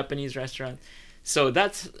 Yep, a yep. Japanese restaurant. So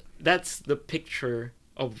that's the picture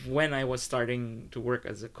of when I was starting to work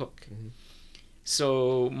as a cook.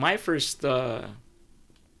 So my first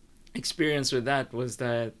experience with that was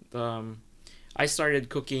that I started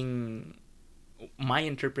cooking my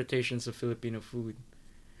interpretations of Filipino food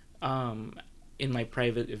in my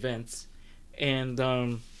private events, and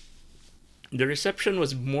the reception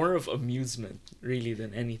was more of amusement really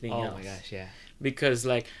than anything else. Oh my gosh, yeah. Because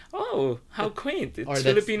like, oh, how quaint, it's Or that's-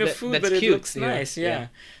 Filipino food, that's but cute, it looks you know? nice. Yeah. Yeah.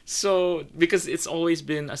 So because it's always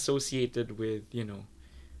been associated with,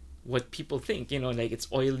 what people think, like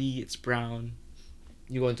it's oily, it's brown.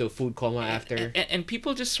 You go into a food coma after. And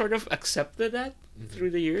people just sort of accepted that through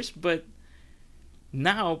the years, but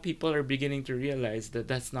now people are beginning to realize that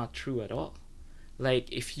that's not true at all.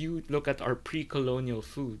 Like if you look at our pre-colonial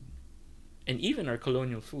food and even our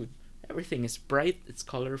colonial food, everything is bright, it's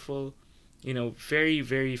colorful, very,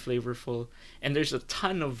 very flavorful, and there's a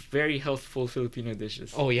ton of very healthful Filipino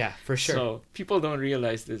dishes. Oh yeah, for sure. So people don't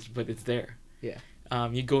realize this, but it's there. Yeah.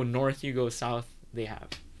 You go north, you go south, they have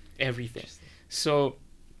everything. So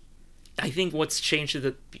I think what's changed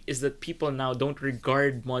is that people now don't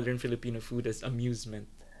regard modern Filipino food as amusement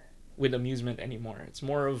anymore. It's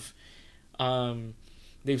more of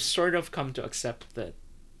they've sort of come to accept that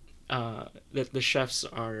that the chefs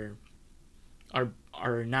are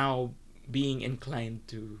now being inclined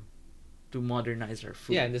to modernize our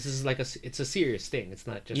food. Yeah, and this is like it's a serious thing. It's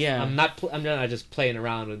not just Yeah. I'm not just playing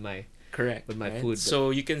around with my Correct. with my right? food.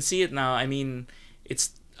 So you can see it now. I mean,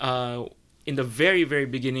 it's in the very, very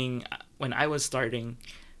beginning when I was starting,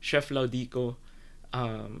 Chef Laudico,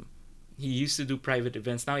 he used to do private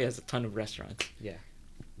events. Now he has a ton of restaurants. Yeah.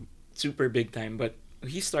 Super big time. But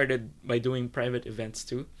he started by doing private events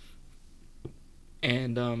too.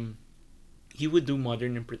 And he would do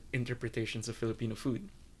modern interpretations of Filipino food.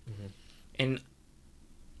 Mhm. And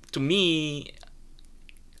to me,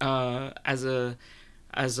 as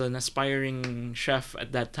an aspiring chef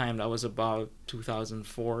at that time, that was about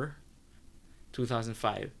 2004,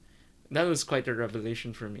 2005. That was quite a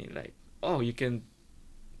revelation for me. Like, oh, you can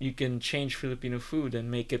change Filipino food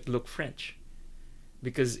and make it look French,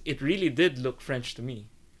 because it really did look French to me.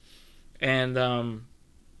 And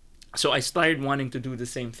so I started wanting to do the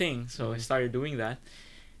same thing. So I started doing that,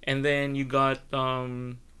 and then you got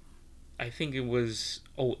I think it was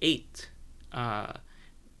 '08.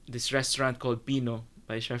 This restaurant called Pino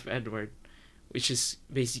by Chef Edward, which is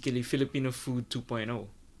basically Filipino food 2.0.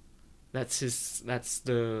 That's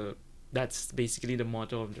basically the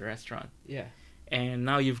motto of the restaurant. Yeah. And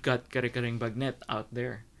now you've got kare-kareng bagnet out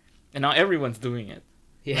there, and now everyone's doing it.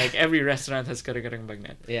 Yeah. Like every restaurant has kare-kareng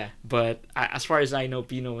bagnet. Yeah. But as far as I know,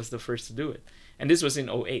 Pino was the first to do it, and this was in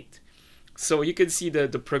 '08. So you could see the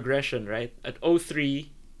progression, right? At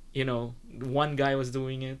 '03, one guy was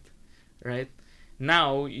doing it, right?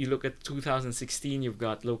 Now you look at 2016, you've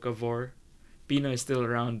got Locavor. Pino is still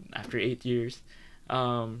around after 8 years.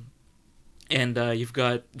 And you've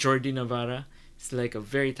got Jordi Navarra. He's like a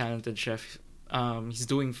very talented chef. He's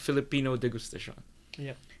doing Filipino degustation.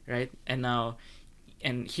 Yep. Right? And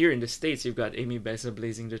here in the States, you've got Amy Besa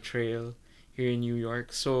blazing the trail here in New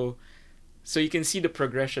York. So you can see the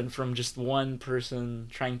progression from just one person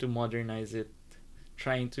trying to modernize it,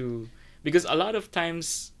 because a lot of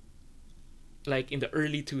times, like in the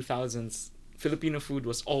early 2000s, Filipino food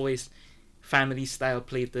was always family style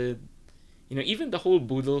plated. Even the whole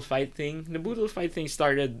boodle fight thing. The boodle fight thing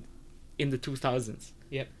started in the 2000s.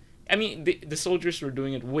 Yep. I mean, the soldiers were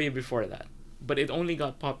doing it way before that, but it only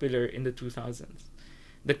got popular in the 2000s.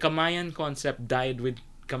 The Kamayan concept died with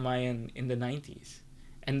Kamayan in the 90s,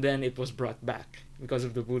 and then it was brought back because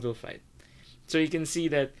of the boodle fight. So you can see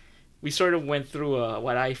that we sort of went through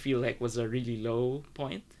what I feel like was a really low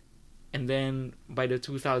point, and then by the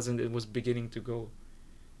 2000s it was beginning to go,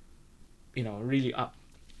 really up.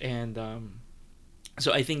 And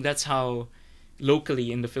so I think that's how,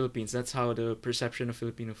 locally in the Philippines, that's how the perception of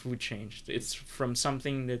Filipino food changed. It's from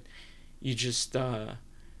something that you just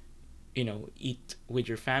eat with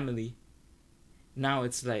your family. Now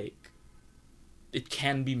it's like it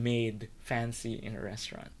can be made fancy in a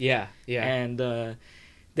restaurant. Yeah. Yeah. And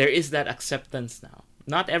there is that acceptance now.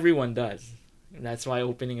 Not everyone does. That's why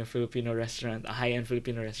opening a Filipino restaurant, a high-end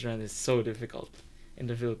Filipino restaurant, is so difficult in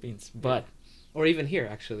the Philippines. But or even here,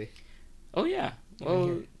 actually. Oh yeah. Even Well,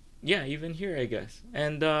 here. yeah, even here, I guess.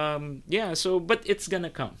 And yeah, so but it's gonna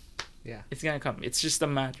come. Yeah. It's gonna come. It's just a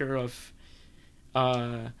matter of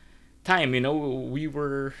uh time, we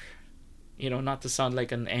were, not to sound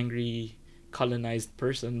like an angry colonized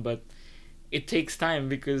person, but it takes time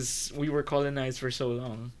because we were colonized for so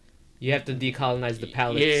long. You have to decolonize the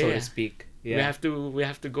palate, Yeah, so yeah, to yeah. speak. We Yeah. have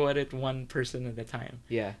to go at it one person at a time.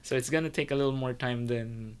 Yeah. So it's gonna take a little more time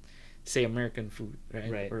than, say, American food,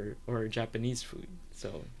 right? Right. Or Japanese food.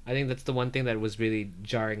 So I think that's the one thing that was really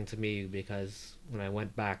jarring to me, because when I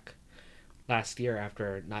went back last year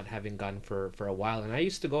after not having gone for a while, and I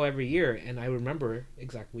used to go every year, and I remember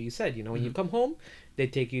exactly what you said. When you come home, they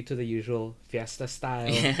take you to the usual fiesta style,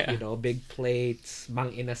 Yeah. big plates,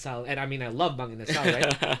 mang inasal. And I mean, I love mang inasal,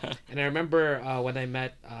 right? And I remember when I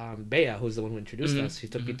met Bea, who's the one who introduced Mhm, us, he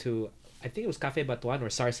took me mhm. to, I think it was Cafe Batuan or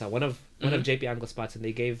Sarsa, one of Mhm. JP Anglo spots, and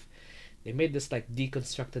they made this like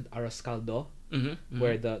deconstructed arroz caldo, Mm-hmm,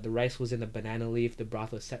 where the rice was in a banana leaf, the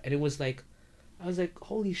broth was set, and it was like, I was like,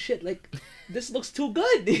 holy shit, like this looks too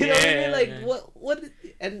good. You know what I Yeah, mean? Like yeah. what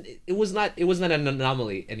and it was not an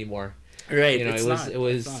anomaly anymore. Right. It It's was not. it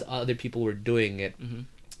was It's not. other people were doing it. Mm-hmm.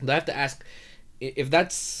 But I have to ask, if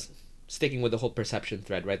that's sticking with the whole perception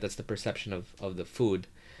thread, right? That's the perception of the food.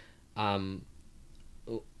 Um,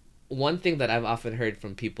 one thing that I've often heard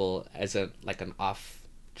from people as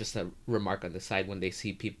just a remark on the side, when they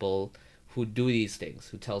see people who do these things,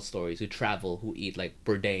 who tell stories, who travel, who eat, like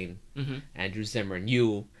Bourdain, Mm-hmm. Andrew Zimmer, and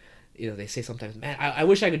they say sometimes, man, I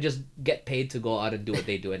wish I could just get paid to go out and do what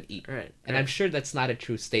they do and eat. Right. And I'm sure that's not a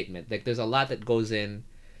true statement. Like, there's a lot that goes in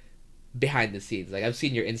behind the scenes. Like, I've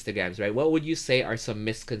seen your Instagrams, right? What would you say are some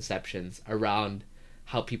misconceptions around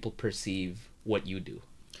how people perceive what you do?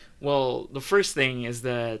 Well, the first thing is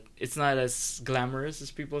that it's not as glamorous as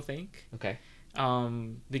people think. Okay.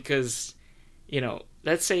 Because,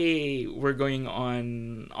 let's say we're going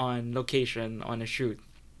on location on a shoot.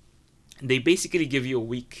 They basically give you a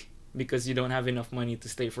week because you don't have enough money to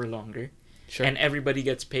stay for longer, Sure. and everybody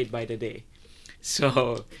gets paid by the day.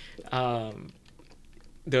 So,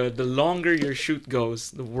 the longer your shoot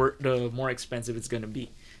goes, the more expensive it's gonna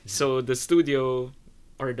be. So the studio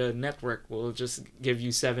or the network will just give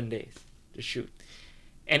you 7 days to shoot,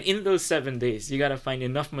 and in those 7 days, you gotta find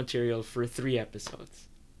enough material for 3 episodes.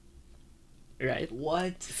 Right?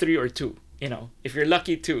 What? 3 or 2. If you're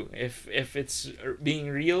lucky, 2. If it's being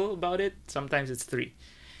real about it, sometimes it's 3.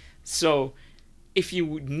 So, if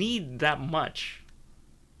you need that much,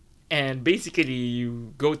 and basically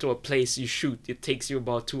you go to a place, you shoot, it takes you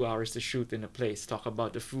about 2 hours to shoot in a place, talk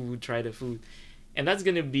about the food, try the food, and that's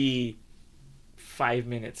gonna be 5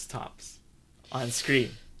 minutes tops on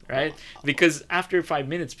screen, right? Because after 5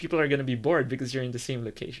 minutes, people are gonna be bored because you're in the same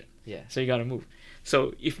location. Yeah. So you gotta move.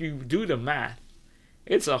 So if you do the math,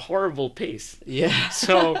 it's a horrible pace. Yeah.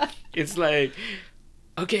 So it's like,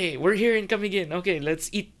 okay, we're here and coming in. Okay, let's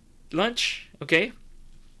eat lunch. Okay,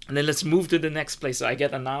 and then let's move to the next place. So I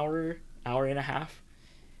get an hour and a half.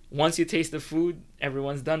 Once you taste the food,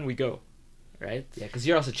 everyone's done. We go, right? Yeah, because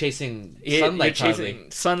you're also chasing You're sunlight, chasing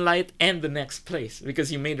probably. sunlight and the next place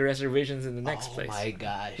because you made the reservations in the next Oh place. my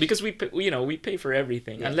gosh. Because we pay for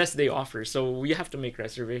everything, Yeah. unless they offer, so we have to make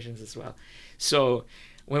reservations as well. So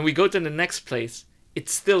when we go to the next place,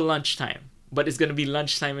 it's still lunchtime, but it's gonna be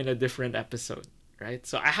lunchtime in a different episode, right?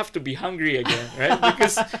 So I have to be hungry again, right?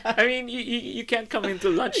 Because I mean, you can't come into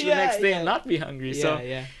lunch the Yeah, next day yeah. and not be hungry.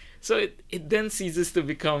 yeah. So it then ceases to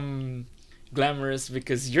become glamorous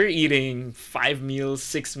because you're eating 5 meals,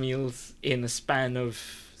 6 meals in a span of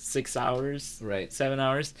 6 hours, Right. 7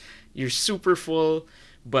 hours. You're super full,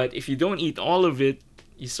 but if you don't eat all of it,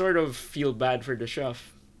 you sort of feel bad for the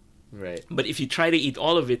chef. Right. But if you try to eat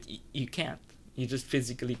all of it, you can't. You just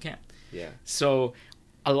physically can't. Yeah. So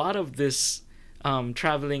a lot of this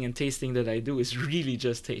traveling and tasting that I do is really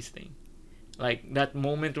just tasting. Like that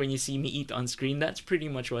moment when you see me eat on screen, that's pretty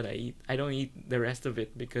much what I eat. I don't eat the rest of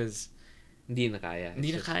it because Hindi na kaya. It's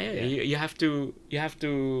hindi na just- kaya. yeah. You have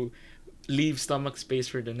to leave stomach space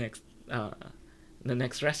for the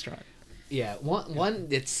next restaurant. Yeah, one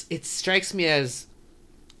it strikes me as,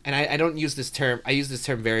 and I don't use this term. I use this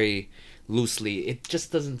term very loosely. It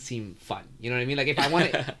just doesn't seem fun. You know what I mean? Like if I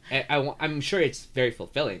want to, I'm sure it's very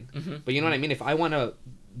fulfilling. Mm-hmm. But you know what I mean? If I want to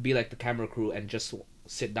be like the camera crew and just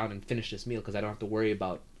sit down and finish this meal because I don't have to worry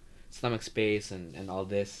about stomach space and all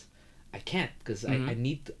this, I can't because Mhm.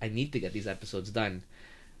 I need to get these episodes done.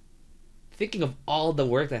 Thinking of all the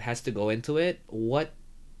work that has to go into it, what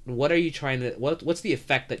are you trying to what's the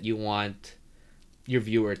effect that you want your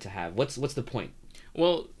viewer to have? What's the point?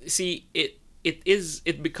 Well, see,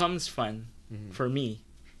 it becomes fun Mhm. for me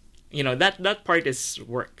that part is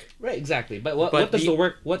work. Right, exactly. But But what does the- the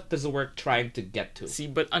work what does the work trying to get to? See,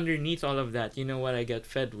 but underneath all of that, what I get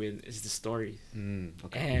fed with is the stories.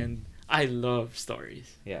 Okay. And I love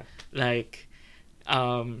stories. Yeah. Like,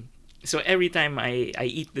 so every time I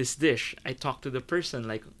eat this dish, I talk to the person,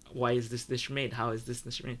 like, why is this dish made? How is this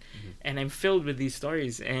dish made? And I'm filled with these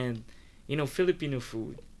stories. And, Filipino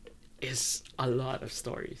food is a lot of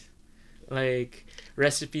stories. Like,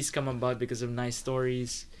 recipes come about because of nice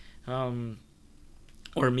stories.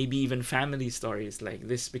 Or maybe even family stories. Like,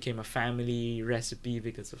 this became a family recipe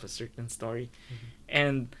because of a certain story.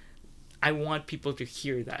 And I want people to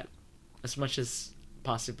hear that as much as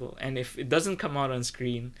possible. And if it doesn't come out on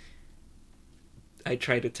screen, I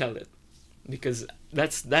try to tell it, because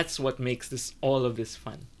that's what makes all of this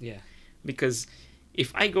fun. Yeah. Because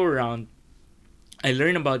if I go around, I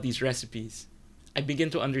learn about these recipes, I begin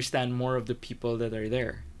to understand more of the people that are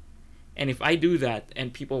there. And if I do that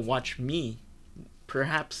and people watch me,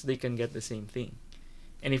 perhaps they can get the same thing.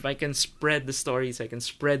 And if I can spread the stories, I can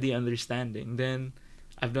spread the understanding, then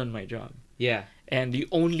I've done my job. Yeah. And the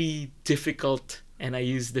only difficult, and I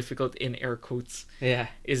use difficult in air quotes, Yeah.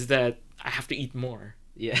 is that I have to eat more.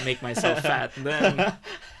 Yeah. Make myself fat. Then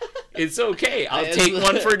it's okay. I'll take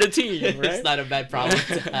one for the team, right? It's not a bad problem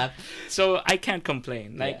to have. So I can't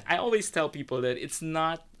complain. Like, Yeah. I always tell people that it's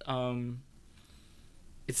not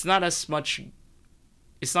as much,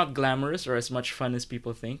 it's not glamorous or as much fun as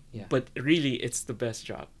people think. Yeah. But really, it's the best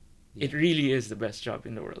job. Yeah. It really is the best job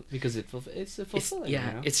in the world. Because it's fulfilling.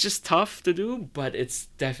 It's just tough to do, but it's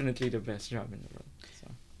definitely the best job in the world.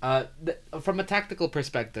 So. From a tactical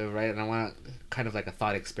perspective, right? And I want kind of like a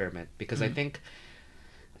thought experiment, because I think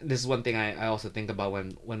this is one thing I also think about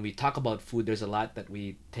when we talk about food. There's a lot that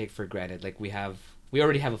we take for granted. Like, we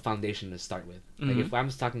already have a foundation to start with. Like, if I'm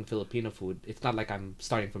talking Filipino food, it's not like I'm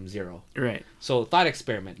starting from zero. Right. So, thought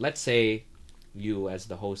experiment. Let's say you, as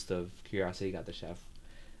the host of Curiosity Got the Chef,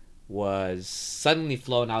 was suddenly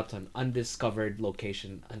flown out to an undiscovered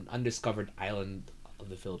location, an undiscovered island of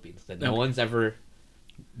the Philippines that no one's ever.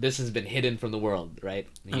 This has been hidden from the world, right?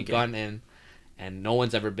 And you've gone in, and no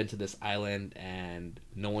one's ever been to this island, and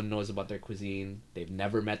no one knows about their cuisine. They've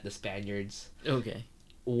never met the Spaniards. Okay.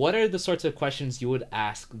 What are the sorts of questions you would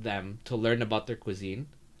ask them to learn about their cuisine,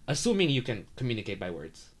 assuming you can communicate by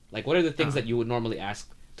words? Like, what are the things that you would normally ask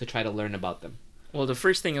to try to learn about them? Well, the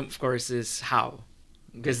first thing, of course, is how,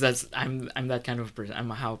 because I'm that kind of person.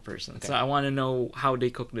 I'm a how person, Okay. so I want to know how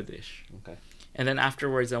they cook the dish, Okay. and then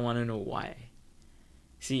afterwards, I want to know why.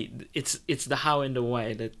 See, it's the how and the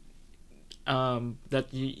why that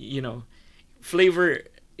flavor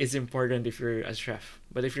is important if you're a chef,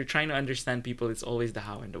 but if you're trying to understand people, it's always the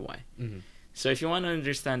how and the why. So if you want to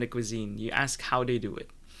understand the cuisine, you ask how they do it,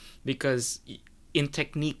 because in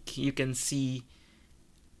technique you can see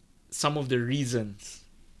some of the reasons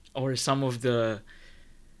or some of the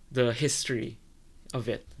history of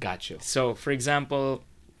it. Got you. So, for example,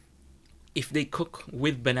 if they cook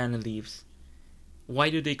with banana leaves, why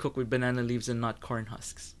do they cook with banana leaves and not corn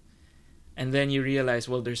husks? And then you realize,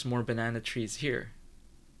 well, there's more banana trees here,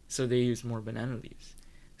 so they use more banana leaves.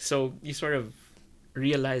 So you sort of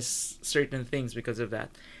realize certain things because of that.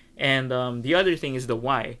 And the other thing is the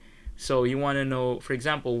why. So you want to know, for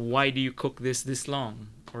example, why do you cook this long?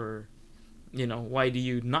 Or, why do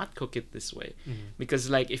you not cook it this way? Because,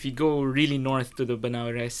 like, if you go really north to the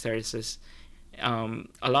Banao rice terraces,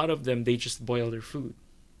 a lot of them, they just boil their food.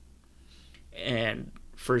 And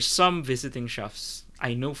for some visiting chefs,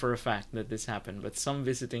 I know for a fact that this happened, but some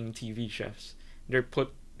visiting TV chefs, they're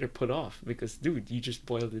put off because, dude, you just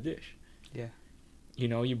boiled the dish. Yeah.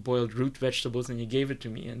 You boiled root vegetables and you gave it to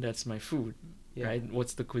me, and that's my food. Yeah. Right?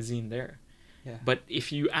 What's the cuisine there? Yeah. But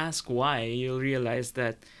if you ask why, you'll realize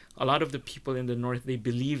that a lot of the people in the north, they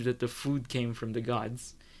believe that the food came from the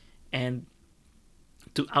gods, and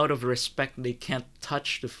out of respect, they can't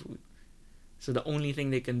touch the food. So the only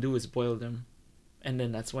thing they can do is boil them, and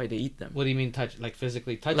then that's why they eat them. What do you mean touch? Like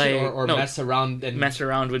physically touch Like, it, or no, mess around and mess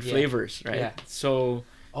around with flavors, right? Yeah. So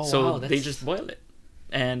Oh, so wow, they that's- just boil it,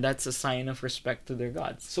 and that's a sign of respect to their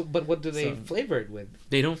gods. So, but what do they So- flavor it with?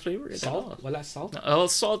 They don't flavor it at all. Salt? Well, that's salt. Well,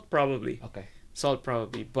 salt probably. Okay. Salt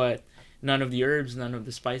probably, but none of the herbs, none of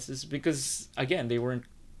the spices, because again, they weren't.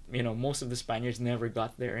 Most of the Spaniards never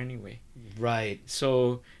got there anyway. Right.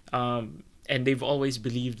 So, and they've always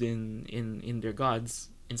believed in their gods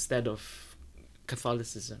instead of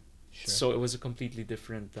Catholicism. Sure. So it was a completely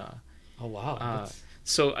different. Oh wow. That's-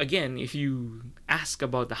 So again, if you ask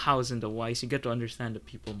about the hows and the whys, you get to understand the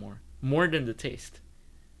people more than the taste.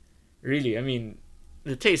 Really, I mean,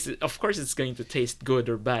 the taste. Of course, it's going to taste good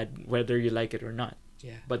or bad, whether you like it or not.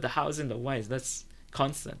 yeah. But the hows and the whys, that's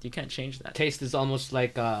constant. You can't change that. Taste is almost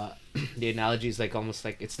like the analogy is like almost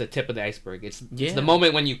like it's the tip of the iceberg. It's Yeah. the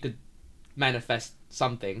moment when you could manifest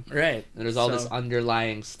something. Right. And there's all this So,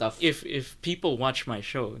 underlying stuff. if people watch my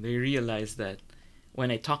show, they realize that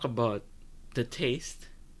when I talk about the taste,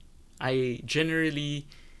 I generally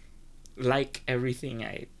like everything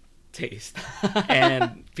I taste.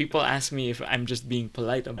 And people ask me if I'm just being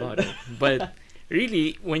polite about it. But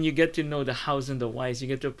really, when you get to know the hows and the whys, you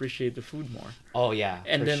get to appreciate the food more. Oh yeah.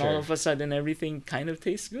 And for then sure. all of a sudden, everything kind of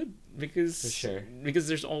tastes good because For sure. because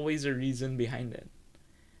there's always a reason behind it.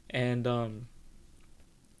 And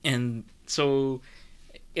so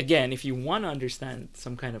again, if you want to understand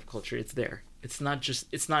some kind of culture, it's there. It's not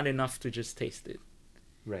enough to just taste it.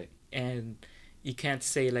 Right. And you can't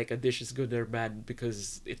say like a dish is good or bad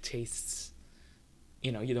because it tastes,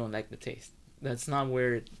 you don't like the taste. That's not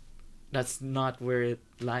where it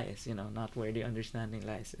lies, not where the understanding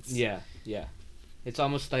lies. It's Yeah. It's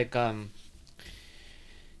almost like the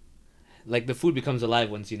food becomes alive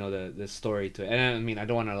once you know the story to it. And I mean, I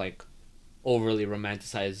don't want to like overly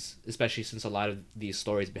romanticize, especially since a lot of these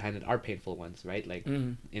stories behind it are painful ones, right? Like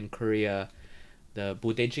in Korea, the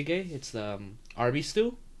budae-jjigae, it's army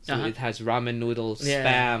stew. So it has ramen noodles,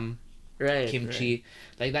 spam, right, kimchi.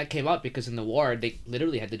 Like that came out because in the war they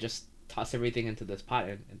literally had to just toss everything into this pot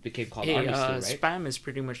and it became called army stew, right? Spam is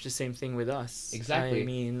pretty much the same thing with us. Exactly. I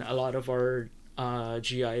mean, a lot of our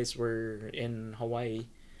GIs were in Hawaii,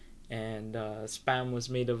 and spam was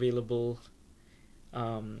made available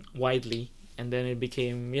widely, and then it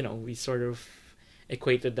became, we sort of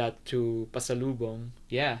equated that to pasalubong,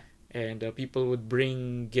 Yeah. and people would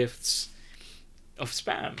bring gifts of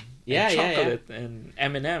spam, Yeah, and yeah, chocolate, and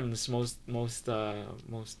M&Ms most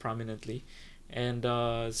prominently, and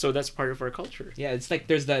so that's part of our culture. Yeah, it's like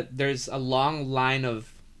there's a long line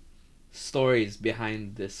of stories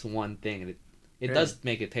behind this one thing, and it Right. does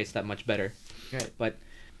make it taste that much better. Right. But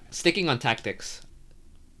sticking on tactics,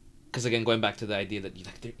 because again, going back to the idea that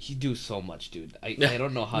you do so much, dude. I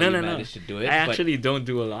don't know how you manage to do it. I actually don't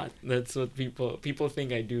do a lot. That's what people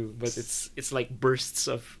think I do, but it's like bursts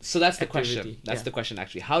of. So that's the activity. question. That's Yeah. the question,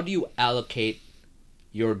 actually. How do you allocate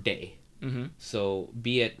your day? Mm-hmm. So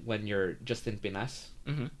be it when you're just in Pinas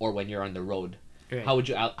Mm-hmm. or when you're on the road. Right. How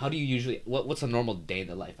do you usually what's a normal day in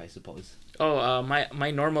the life, I suppose? Oh,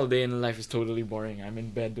 my normal day in life is totally boring. I'm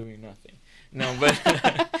in bed doing nothing. No, but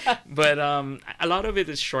but a lot of it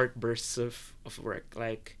is short bursts of work.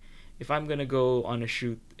 Like if I'm gonna go on a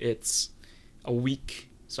shoot, it's a week,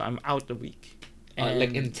 so I'm out a week.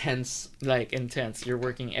 Like intense. Like intense. You're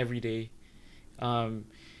working every day.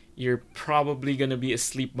 You're probably gonna be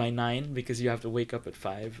asleep by 9 because you have to wake up at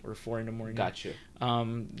 5 or 4 in the morning. Got you.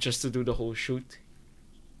 Just to do the whole shoot.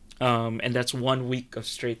 And that's 1 week of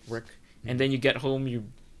straight work. And then you get home,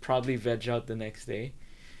 you probably veg out the next day.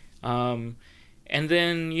 And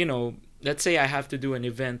then, let's say I have to do an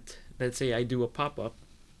event. Let's say I do a pop-up.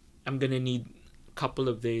 I'm going to need a couple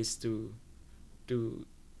of days to do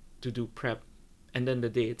prep, and then the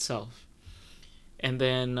day itself. And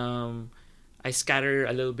then I scatter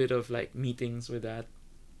a little bit of like meetings with that.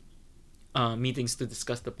 Meetings to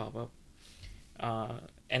discuss the pop-up.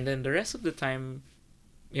 And then the rest of the time,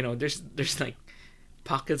 there's like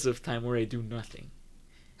pockets of time where I do nothing.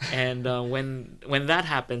 And when that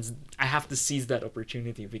happens, I have to seize that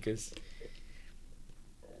opportunity, because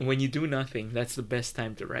when you do nothing, that's the best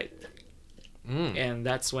time to write. And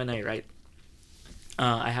that's when I write.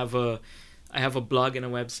 I have a blog and a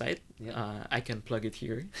website. Yeah. I can plug it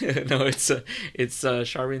here. No, it's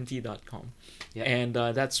sharwint.com. Yeah. And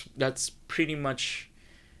that's pretty much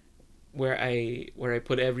where I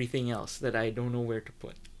put everything else that I don't know where to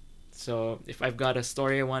put. So if I've got a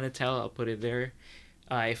story I want to tell, I'll put it there.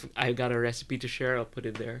 If I've got a recipe to share, I'll put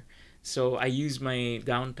it there. So I use my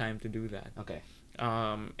downtime to do that. Okay.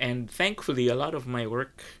 And thankfully, a lot of my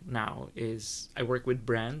work now is I work with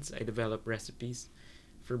brands. I develop recipes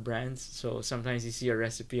for brands. So sometimes you see a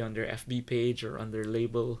recipe on their FB page or on their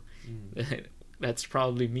label. That's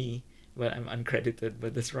probably me, but I'm uncredited,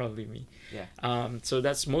 but that's probably me. Yeah. So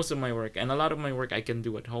that's most of my work. And a lot of my work I can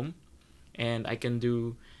do at home, and I can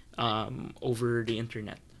do over the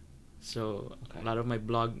internet. So a lot of my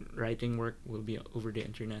blog writing work will be over the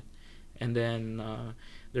internet. And then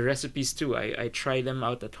the recipes too, I try them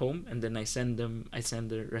out at home, and then I send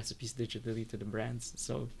the recipes digitally to the brands.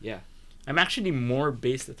 So Yeah. I'm actually more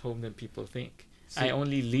based at home than people think. See, I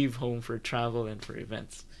only leave home for travel and for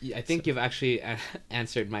events. Yeah, I think you've actually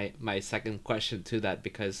answered my second question to that,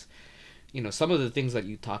 because some of the things that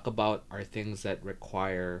you talk about are things that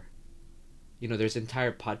require, there's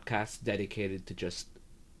entire podcasts dedicated to just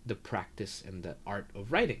the practice and the art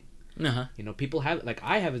of writing. Uh-huh. You know, people have, like,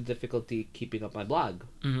 I have a difficulty keeping up my blog,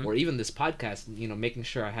 Mhm. or even this podcast. You know, making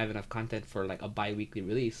sure I have enough content for like a bi-weekly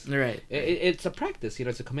release. Right. It's a practice. You know,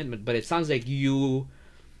 it's a commitment. But it sounds like you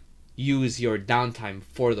use your downtime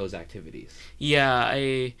for those activities. Yeah,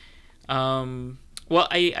 well,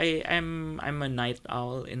 I'm a night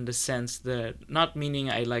owl in the sense that, not meaning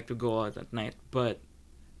I like to go out at night, but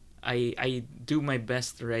I do my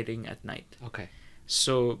best writing at night. Okay.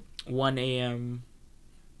 So 1 a.m.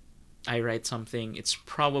 I write something. It's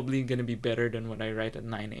probably gonna be better than what I write at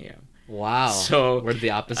 9 a.m. Wow. So we're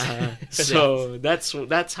the opposite. so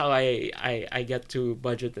that's how I get to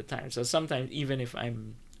budget the time. So sometimes, even if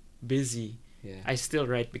I'm busy, Yeah. I still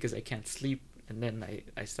write because I can't sleep, and then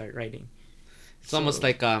I start writing. It's almost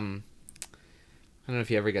like I don't know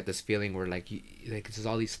if you ever get this feeling where like there's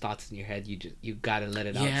all these thoughts in your head, you gotta let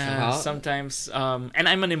it out somehow. Sometimes, and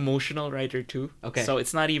I'm an emotional writer too. Okay. So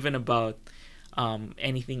it's not even about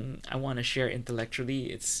anything I want to share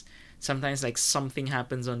intellectually. It's sometimes like something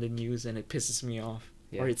happens on the news and it pisses me off,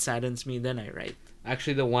 Yeah. or it saddens me, then I write.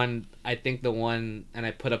 Actually, the one, and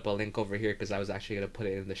I put up a link over here because I was actually gonna put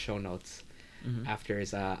it in the show notes. Mhm. After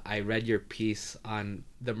is I read your piece on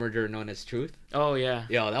the murder known as truth. Oh yeah.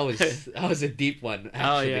 Yo, that was a deep one.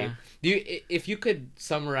 Actually. Oh yeah. Do you, if you could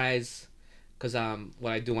summarize, because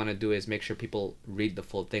what I do want to do is make sure people read the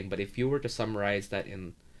full thing. But if you were to summarize that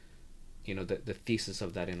in, you know, the thesis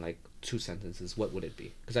of that in like 2 sentences, what would it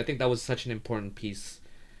be? Because I think that was such an important piece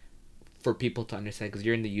for people to understand. Because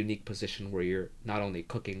you're in the unique position where you're not only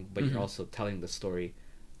cooking, but Mhm. you're also telling the story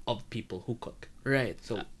of people who cook. Right.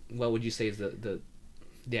 So, what would you say is the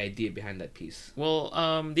idea behind that piece? Well,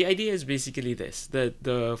 the idea is basically this: that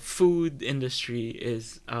the food industry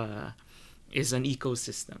is an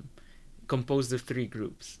ecosystem composed of 3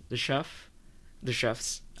 groups: the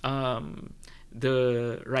chefs,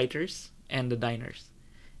 the writers, and the diners.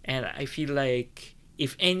 And I feel like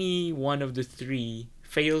if any one of the 3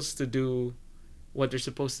 fails to do what they're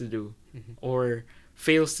supposed to do, Mhm. or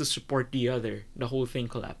fails to support the other, the whole thing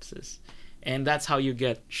collapses. And that's how you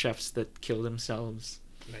get chefs that kill themselves.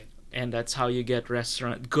 Right. And that's how you get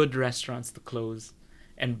good restaurants to close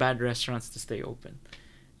and bad restaurants to stay open.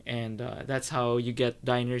 And that's how you get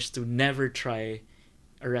diners to never try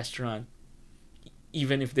a restaurant,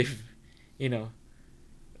 even if they've, you know,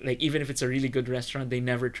 like, even if it's a really good restaurant, they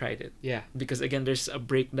never tried it. Yeah. Because again, there's a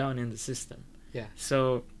breakdown in the system. Yeah.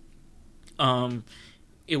 So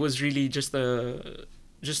it was really just a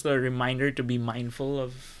reminder to be mindful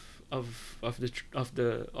of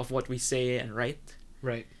what we say and write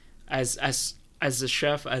Right. as a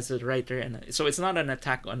chef, as a writer. And so it's not an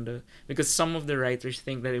attack on the, because some of the writers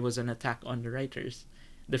think that it was an attack on the writers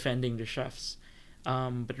defending the chefs,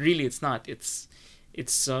 but really it's not. It's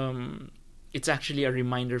actually a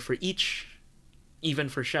reminder for each, even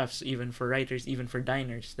for chefs, even for writers, even for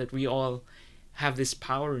diners, that we all have this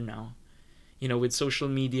power now, you know, with social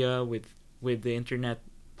media, with the internet,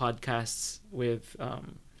 podcasts, with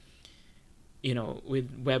you know,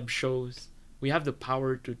 with web shows. We have the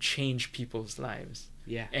power to change people's lives.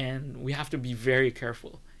 Yeah. And we have to be very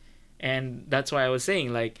careful. And that's why I was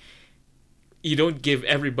saying, like, you don't give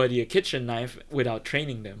everybody a kitchen knife without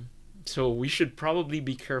training them. So we should probably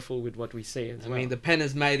be careful with what we say as well. I mean, the pen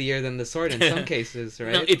is mightier than the sword in some cases,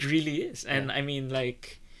 right? No, it really is. And Yeah. I mean,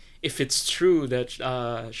 like, if it's true that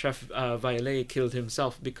Chef Violet killed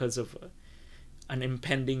himself because of an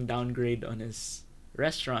impending downgrade on his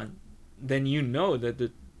restaurant, then you know that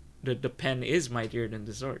the pen is mightier than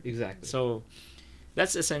the sword. Exactly. So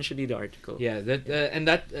that's essentially the article. Yeah, and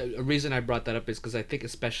that a reason I brought that up is because I think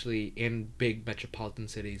especially in big metropolitan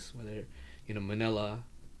cities, whether, you know, Manila,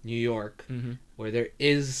 New York, Mm-hmm. where there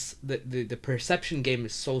is the perception game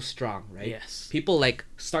is so strong, right? Yes. People like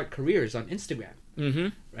start careers on Instagram, Mm-hmm.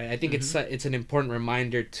 right? I think it's an important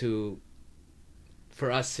reminder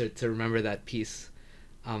for us to remember that piece,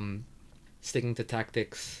 sticking to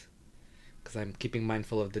tactics, because I'm keeping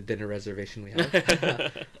mindful of the dinner reservation we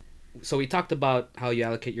have. So we talked about how you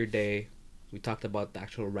allocate your day. We talked about the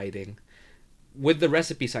actual writing. With the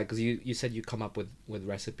recipe side, because you said you come up with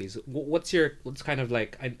recipes. What's kind of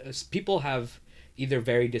like, people have either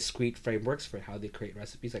very discrete frameworks for how they create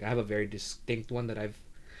recipes. Like I have a very distinct one that I've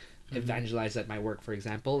evangelized at my work, for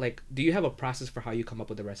example. Like, do you have a process for how you come up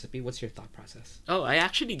with a recipe? What's your thought process? Oh, I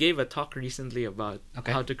actually gave a talk recently about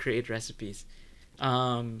Okay. how to create recipes.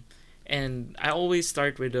 And I always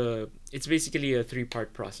start with it's basically a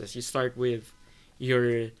 3-part process. You start with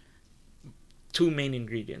your 2 main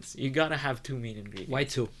ingredients. You gotta have 2 main ingredients. Why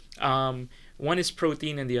 2? One is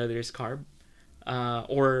protein and the other is carb,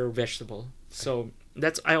 or vegetable. So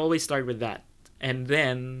I always start with that, and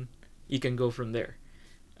then you can go from there.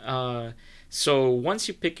 Uh, so once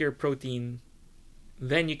you pick your protein,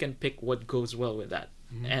 then you can pick what goes well with that.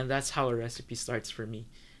 Mhm. And that's how a recipe starts for me,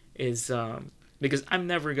 is because I'm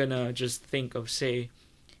never gonna just think of, say,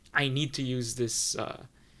 I need to use this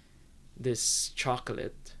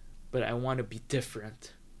chocolate, but I want to be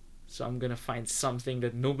different. So I'm gonna find something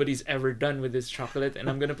that nobody's ever done with this chocolate, and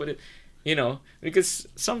I'm gonna put it, because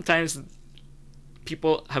sometimes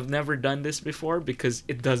people have never done this before because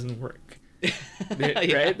it doesn't work.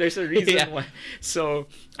 Yeah. Right? There's a reason Yeah. why. So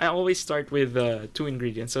I always start with two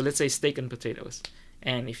ingredients. So let's say steak and potatoes.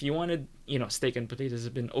 And if you wanted, steak and potatoes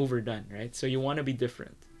have been overdone, right? So you want to be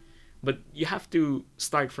different. But you have to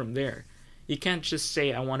start from there. You can't just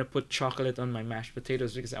say I want to put chocolate on my mashed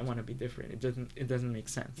potatoes because I want to be different. It doesn't make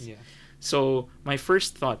sense. Yeah. So my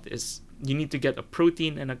first thought is you need to get a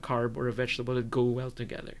protein and a carb or a vegetable that go well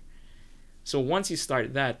together. So once you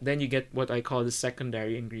start that, then you get what I call the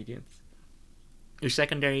secondary ingredients. Your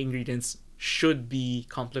secondary ingredients should be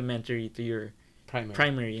complementary to your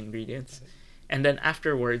primary ingredients. And then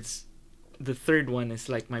afterwards, the third one is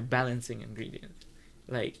like my balancing ingredient.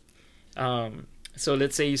 Like, so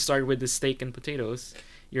let's say you start with the steak and potatoes.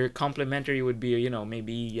 Your complementary would be,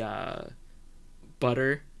 maybe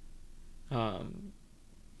butter,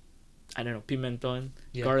 I don't know, pimenton,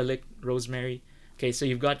 Yeah. garlic, rosemary. Okay, so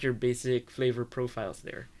you've got your basic flavor profiles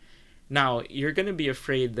there. Now, you're going to be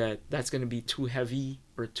afraid that that's going to be too heavy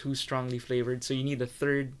or too strongly flavored. So you need a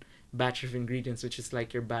third batch of ingredients, which is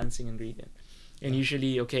like your balancing ingredient. And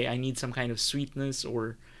usually, okay, I need some kind of sweetness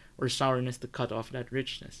or sourness to cut off that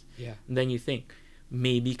richness. Yeah. And then you think,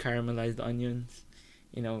 maybe caramelized onions,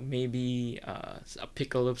 maybe a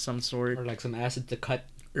pickle of some sort. Or like some acid to cut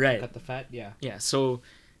Right. the fat. Yeah. Yeah, so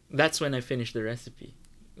that's when I finish the recipe.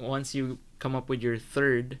 Once you come up with your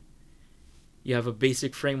third, you have a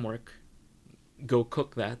basic framework. Go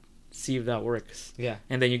cook that, see if that works. Yeah.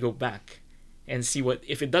 And then you go back and see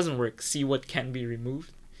if it doesn't work, see what can be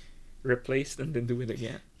removed, replaced, and then do it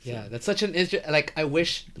again. Yeah, that's such an like I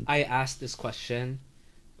wish I asked this question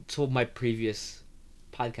to my previous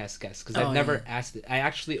podcast guests because I've never asked it. I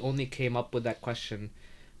actually only came up with that question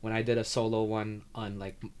when I did a solo one on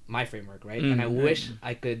like my framework, right? And I wish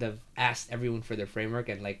I could have asked everyone for their framework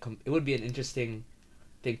and like it would be an interesting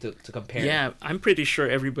thing to compare. Yeah, I'm pretty sure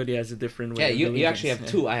everybody has a different way. Yeah, of doing you actually things. have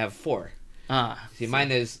two. I have four. See, So-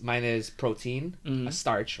 mine is protein, Mhm. a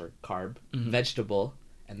starch or carb, Mhm. vegetable,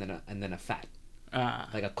 and then a fat.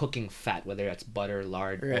 Like a cooking fat, whether that's butter,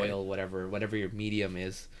 lard, Right. oil, whatever your medium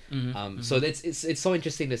is. Mhm. So it's so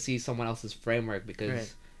interesting to see someone else's framework because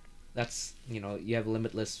Right. that's you have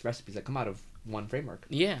limitless recipes that come out of one framework,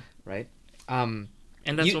 Yeah, right? and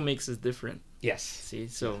that's You- what makes us different. Yes. See,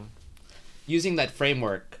 so Using that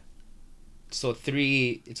framework, so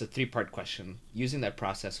it's a three-part question. Using that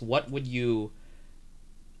process, what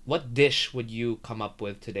dish would you come up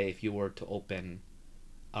with today if you were to open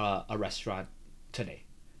a restaurant today?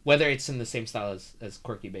 Whether it's in the same style as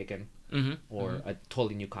Quirky Bacon or a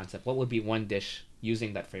totally new concept, what would be one dish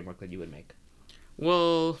using that framework that you would make?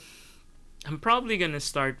 Well, I'm probably gonna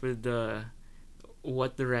start with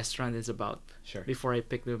what the restaurant is about Sure. before I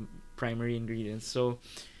pick the primary ingredients. So,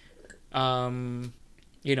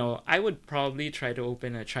 I would probably try to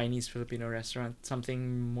open a Chinese Filipino restaurant,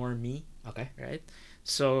 something more me, Okay. right?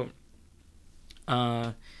 So,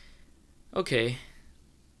 okay.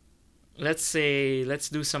 Let's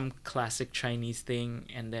do some classic Chinese thing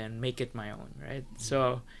and then make it my own, right?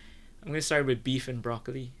 So, I'm gonna start with beef and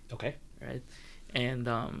broccoli, Okay. right?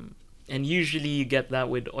 And usually you get that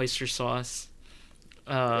with oyster sauce,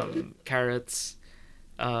 carrots,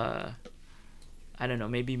 I don't know,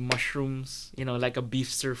 maybe mushrooms, like a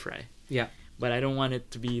beef stir fry. Yeah. But I don't want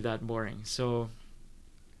it to be that boring. So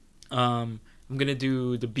I'm gonna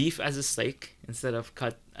do the beef as a steak instead of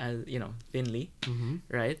cut as thinly, Mm-hmm.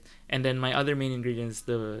 right? And then my other main ingredient is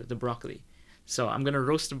the broccoli. So I'm gonna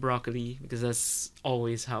roast the broccoli because that's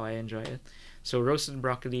always how I enjoy it. So roasted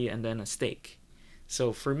broccoli and then a steak.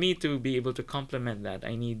 So for me to be able to complement that,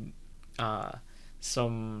 I need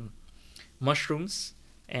some mushrooms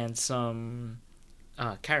and some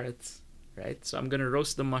carrots, right? So I'm gonna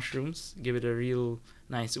roast the mushrooms, give it a real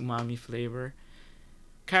nice umami flavor.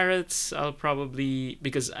 Carrots, I'll probably,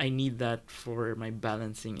 because I need that for my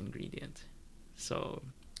balancing ingredient. So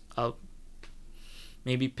I'll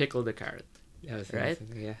maybe pickle the carrot. Yeah. Right?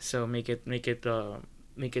 Yeah. So make it a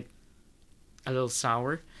little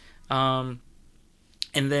sour.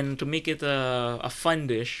 And then to make it a fun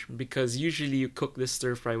dish, because usually you cook this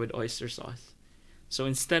stir fry with oyster sauce. So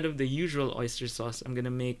instead of the usual oyster sauce, I'm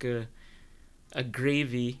gonna make a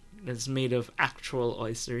gravy that's made of actual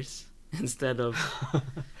oysters instead of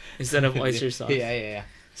oyster sauce. Yeah.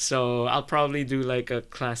 So I'll probably do like a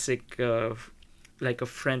classic, like a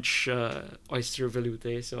French oyster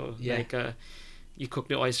velouté. So Yeah. like you cook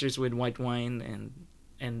the oysters with white wine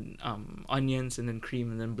and onions and then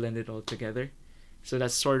cream and then blend it all together. So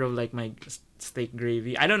that's sort of like my steak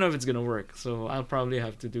gravy. I don't know if it's gonna work, so I'll probably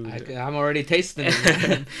have to do. I'm already tasting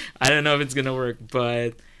it. I don't know if it's gonna work,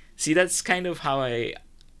 but see, that's kind of how I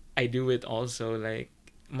do it. Also, like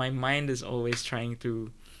my mind is always trying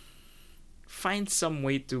to find some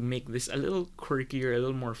way to make this a little quirkier, a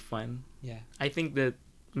little more fun. Yeah. I think that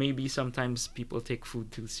maybe sometimes people take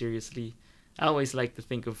food too seriously. I always like to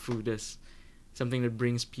think of food as something that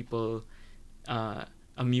brings people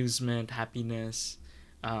amusement, happiness,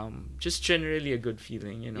 just generally a good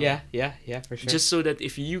feeling, you know. Yeah, for sure. Just so that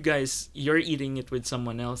if you're eating it with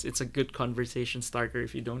someone else, it's a good conversation starter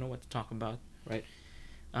if you don't know what to talk about. Right.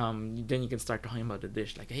 Then you can start talking about the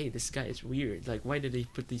dish, like, hey, this guy is weird. Like, why did they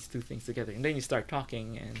put these two things together? And then you start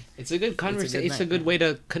talking, and it's a good conversation. It's a good night. way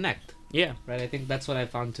to connect. Yeah. Right. I think that's what I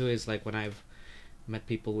found too. Is like when I've met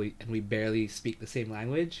people and we barely speak the same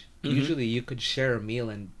language. Mhm. Usually, you could share a meal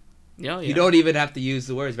and Yeah, you don't even have to use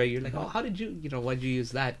the words. Right. You're like, oh, how did you? Why did you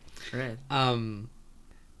use that? Right. Um.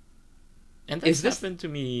 And Is that's this- happened to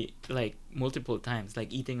me like multiple times,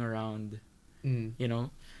 like eating around. Mm. You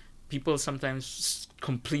know, people sometimes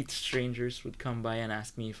complete strangers would come by and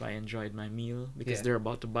ask me if I enjoyed my meal because Yeah. they're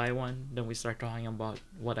about to buy one. Then we start talking about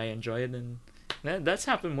what I enjoyed, and that's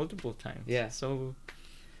happened multiple times. Yeah. So,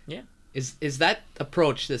 Is that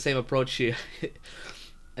approach the same approach you?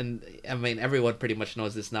 And I mean, everyone pretty much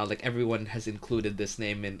knows this now. Like everyone has included this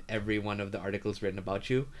name in every one of the articles written about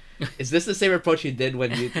you. Is this the same approach you did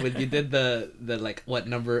when you did the like what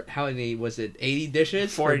number? How many was it? 80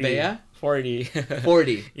 dishes 40. for Bea? 40.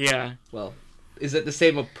 40. Yeah. Well, is it the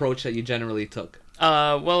same approach that you generally took?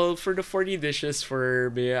 Well, for the 40 dishes for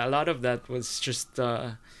Bea, a lot of that was just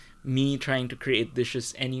me trying to create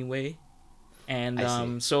dishes anyway. And I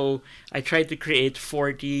see. so I tried to create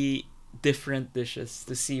 40 different dishes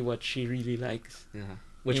to see what she really likes. Yeah.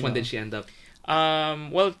 Which You one know. did she end up?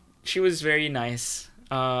 Well, she was very nice.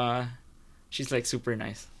 She's like super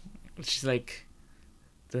nice. She's like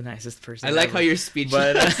the nicest person. I like ever. how you're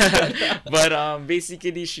speechless. But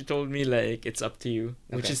basically she told me like it's up to you,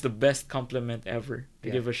 which Okay. is the best compliment ever to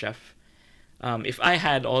Yeah. give a chef. If I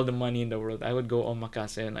had all the money in the world, I would go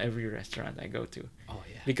omakase in every restaurant I go to Oh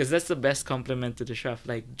yeah. because that's the best compliment to the chef.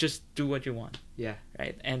 Like just do what you want, Yeah.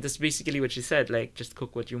 right? And that's basically what she said. Like just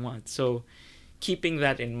cook what you want. So keeping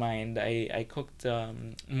that in mind, I cooked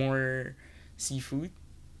more seafood,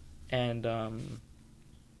 and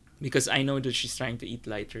because I know that she's trying to eat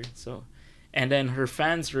lighter. So, and then her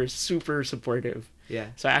fans were super supportive. Yeah.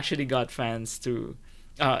 So I actually got fans to.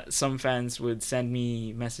 Some fans would send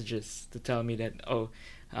me messages to tell me that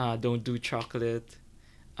don't do chocolate.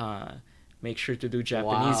 Make sure to do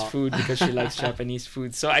Japanese Wow. food because she likes Japanese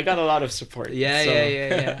food. So I got a lot of support. Yeah, So-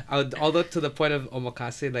 yeah. Although to the point of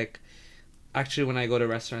omakase, like, actually, when I go to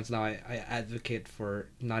restaurants now, I advocate for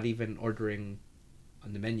not even ordering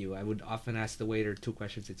on the menu. I would often ask the waiter two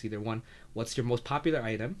questions. It's either one, what's your most popular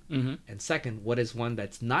item? Mhm. And second, what is one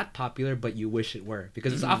that's not popular but you wish it were?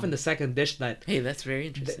 Because it's Mm. often the second dish that Hey, that's very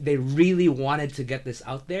interesting. they really wanted to get this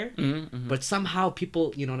out there. Mhm. But somehow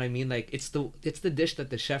people, you know what I mean? Like it's the dish that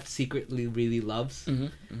the chef secretly really loves. Mhm.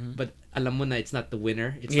 Mhm. But alam mo na it's not the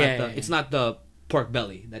winner. It's Yeah, not the yeah, it's not the pork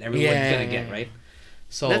belly that everyone's gonna get, yeah. right?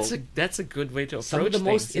 So That's a good way to approach some of the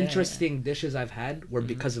most things. Yeah, interesting dishes I've had were Mhm.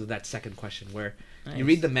 because of that second question, where yeah. you Nice.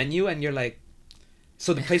 read the menu and you're like,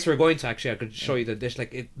 so the place we're going to, actually, I could show you the dish.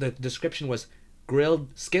 Like the description was grilled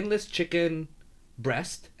skinless chicken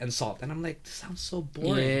breast and salt, and I'm like, this sounds so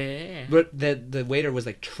boring. Yeah. But the waiter was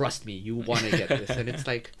like, trust me, you want to get this, and it's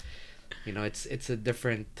like, you know, it's a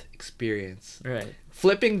different experience. Right.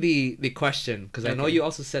 Flipping the question, because I know Okay. you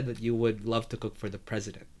also said that you would love to cook for the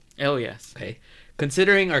president. Oh yes. Okay,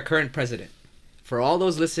 considering our current president, for all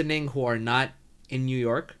those listening who are not in New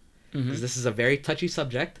York, because Mhm. this is a very touchy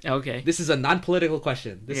subject. Okay. This is a non-political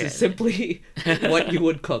question. This Yeah. is simply what you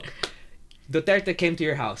would cook. Duterte came to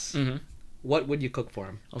your house. Mhm. What would you cook for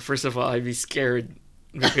him? Well, first of all, I'd be scared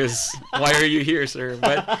because why are you here, sir?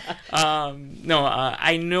 But no,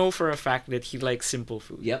 I know for a fact that he likes simple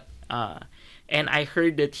food. Yep. And I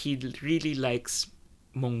heard that he really likes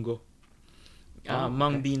mongo.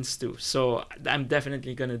 Mung okay. bean stew. So I'm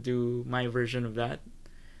definitely gonna do my version of that.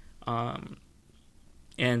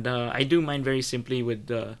 And I do mine very simply with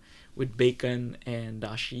bacon and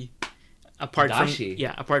dashi. Apart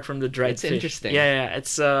Dashi? from the dried That's fish. interesting. Yeah.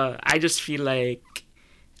 It's I just feel like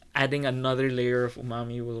adding another layer of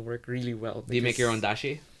umami will work really well. Do you make your own because-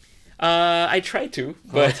 dashi? I try to,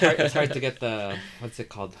 But but it's hard to get the what's it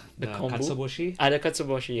called? The The kombu? katsuboshi. The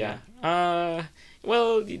katsuboshi, yeah.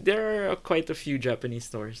 Well, there are quite a few Japanese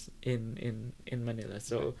stores in Manila,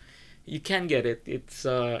 so you can get it. It's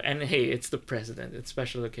and hey, it's the president. It's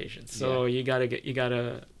special occasions, so you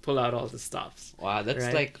gotta pull out all the stops. Wow, that's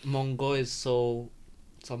Right. like Mongo is so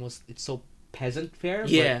it's so peasant fare.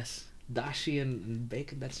 Yes. But dashi and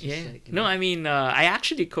bacon. That's just Yeah. like No, I mean, I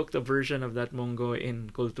actually cooked a version of that mongo in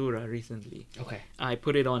Cultura recently. okay. I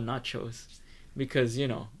put it on nachos because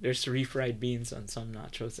there's refried beans on some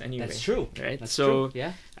nachos anyway. That's true. Right. That's so true.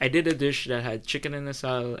 Yeah. I did a dish that had chicken in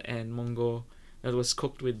asal and mongo that was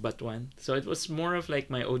cooked with batuan. So it was more of like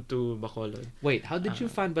my ode to bacolod. Wait, how did you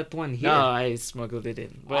find Batuan here? No, I smuggled it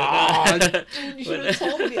in. But, Oh, dude, you should have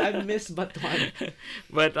told me. I miss Batuan.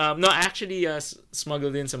 But no, I actually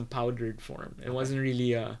smuggled in some powdered form. It wasn't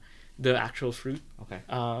really the actual fruit. Okay.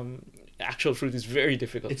 Actual fruit is very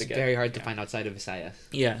difficult It's to get. very hard to Yeah. find outside of Visayas.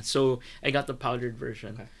 Yeah, so I got the powdered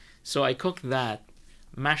version. Okay. So I cooked that,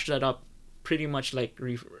 mashed that up pretty much like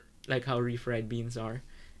how refried beans are,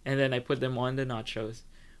 and then I put them on the nachos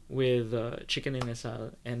with chicken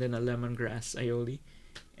inasal and then a lemongrass aioli,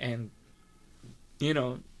 and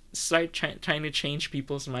start trying to change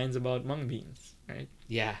people's minds about mung beans, right?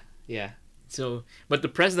 Yeah. Yeah. So, but the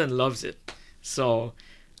president loves it, so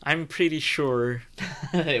I'm pretty sure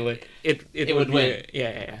it would. it would be win.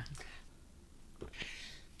 Yeah.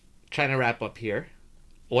 Trying to wrap up here.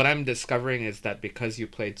 What I'm discovering is that because you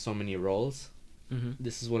played so many roles, Mm-hmm.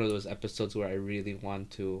 this is one of those episodes where I really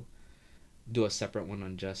want to do a separate one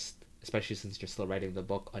on just, especially since you're still writing the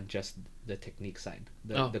book, on just the technique side,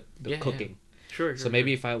 the yeah, cooking. Sure. So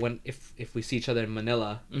maybe if we see each other in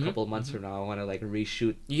Manila a Mhm, couple of months mhm. from now, I want to like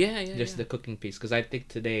reshoot Yeah. just the cooking piece, because I think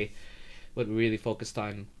today what we really focused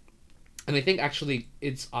on, and I think actually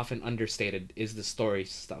it's often understated, is the story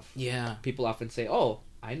stuff. Yeah. People often say, "Oh,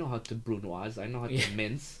 I know how to brunoise, I know how to Yeah.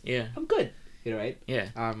 mince, Yeah. I'm good," right?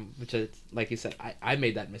 Yeah. Which is like you said, I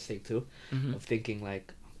made that mistake too, Mhm. of thinking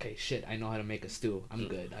like, okay, shit, I know how to make a stew, I'm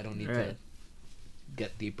good, I don't need Right. to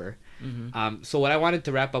get deeper. Mhm. So what I wanted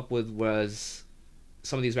to wrap up with was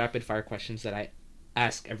some of these rapid fire questions that I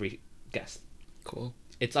ask every guest. Cool.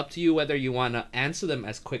 It's up to you whether you want to answer them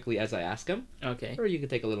as quickly as I ask them, Okay. or you can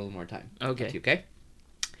take a little more time. Up to Okay. you, okay?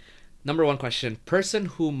 Number one question: person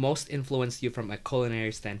who most influenced you from a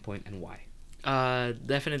culinary standpoint, and why?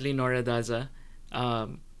 Definitely Nora Daza.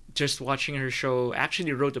 Just watching her show, I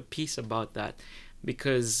actually wrote a piece about that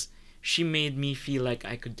because she made me feel like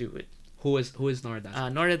I could do it. Who is Nora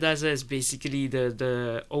Das? Nora Daza is basically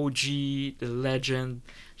the OG, the legend.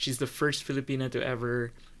 She's the first Filipina to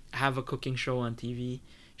ever have a cooking show on TV.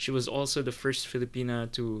 She was also the first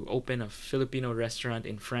Filipina to open a Filipino restaurant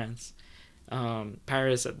in France,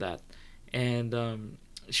 Paris at that. And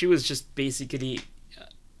she was just basically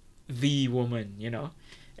the woman,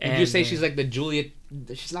 Would you say she's like the Julia?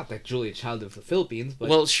 She's not like Julia Child of the Philippines, but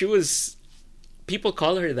well, she was. People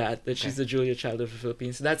call her that she's Okay. the Julia Child of the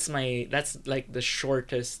Philippines. That's like the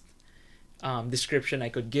shortest description I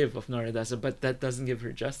could give of Nora Daza, but that doesn't give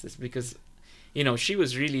her justice because, she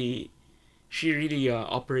really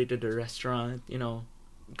operated a restaurant.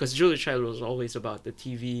 Because Julia Child was always about the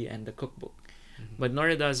TV and the cookbook, but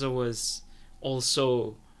Nora Daza was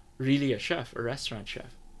also really a chef, a restaurant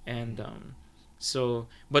chef, and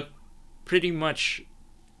but pretty much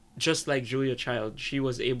just like Julia Child, she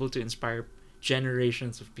was able to inspire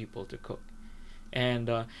generations of people to cook. And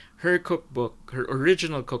her cookbook, her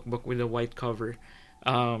original cookbook with a white cover,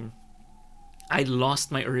 I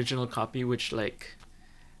lost my original copy, which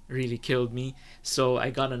really killed me. So I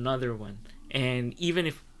got another one. And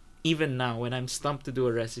even now, when I'm stumped to do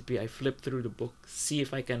a recipe, I flip through the book, see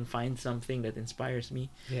if I can find something that inspires me.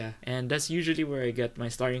 yeah, And that's usually where I get my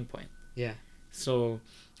starting point. yeah. So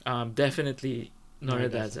definitely Nora Nora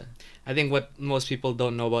Daza. Daza. I think what most people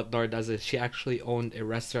don't know about Nora Das is she actually owned a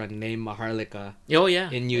restaurant named Maharlika, Oh yeah.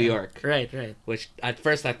 In New Yeah. York. Right. which at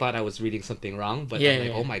first I thought I was reading something wrong, but Yeah, I'm like,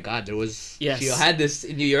 yeah. oh my god, there was Yes. she had this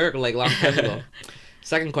in New York like long time ago.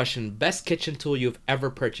 Second question: best kitchen tool you've ever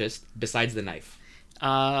purchased besides the knife?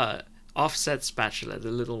 Offset spatula,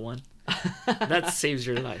 the little one. That saves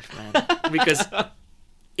your life, man. Because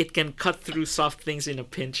it can cut through soft things in a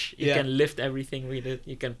pinch. You Yeah. can lift everything with it.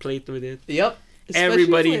 You can plate with it. Yep.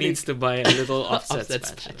 Everybody needs to buy a little offset,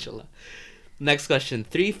 spatula. Next question: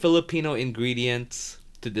 3 Filipino ingredients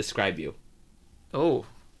to describe you. Oh,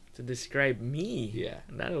 to describe me. Yeah.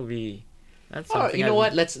 That's Oh, something. you know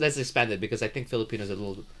I've- what? Let's expand it, because I think Filipinos are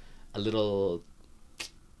a little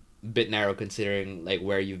bit narrow considering like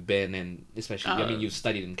where you've been, and especially I mean you've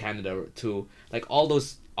studied in Canada too. Like all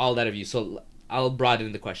that of you. So I'll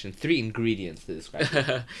broaden the question. 3 ingredients to describe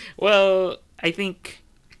it. Well, I think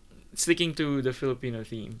sticking to the Filipino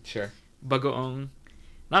theme, Sure. bagoong,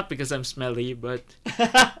 not because I'm smelly, but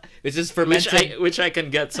This is fermented. which I can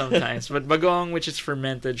get sometimes. But bagoong, which is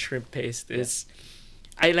fermented shrimp paste, is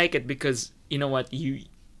I like it because you know what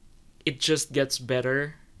it just gets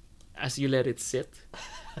better as you let it sit,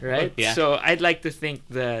 right? Yeah. So I'd like to think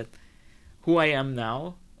that who I am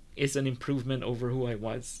now is an improvement over who I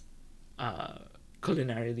was,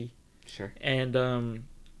 culinarily, Sure. and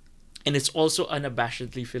it's also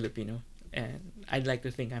unabashedly Filipino, and I'd like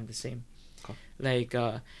to think I'm the same. Cool. Like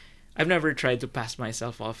I've never tried to pass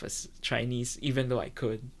myself off as Chinese, even though I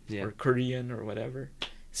could, Yeah. or Korean or whatever.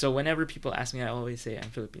 So whenever people ask me, I always say I'm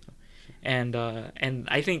Filipino. And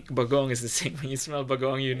I think bagong is the same. When you smell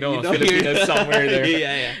bagong, you know, a Filipino somewhere there.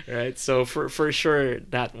 Yeah. Right. So for sure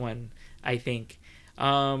that one, I think.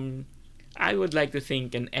 I would like to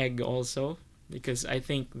think an egg also, because I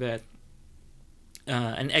think that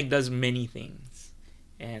an egg does many things,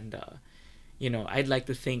 and I'd like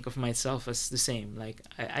to think of myself as the same. Like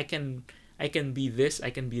I can be this, I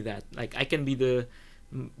can be that. Like I can be the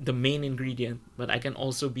main ingredient, but I can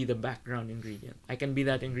also be the background ingredient. I can be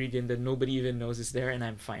that ingredient that nobody even knows is there, and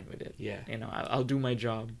I'm fine with it. Yeah. I'll do my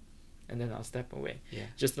job, and then I'll step away. Yeah.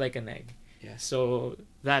 Just like an egg. Yeah. So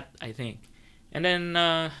that I think, and then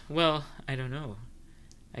well, I don't know.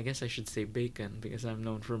 I guess I should say bacon because I'm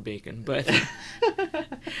known for bacon, but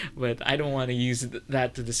but I don't want to use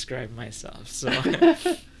that to describe myself. So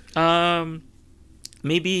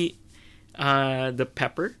maybe the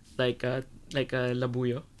pepper, like a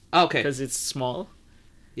labuyo, Okay. because it's small.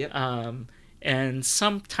 Yep. And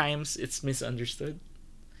sometimes it's misunderstood.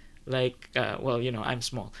 Like, I'm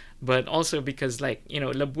small, but also because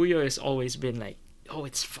labuyo has always been like, oh,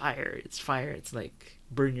 it's fire, it's like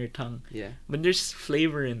burn your tongue. Yeah. But there's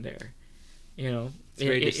flavor in there, It's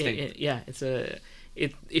very distinct.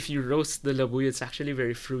 If you roast the labuyo, it's actually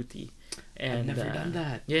very fruity. And I've never done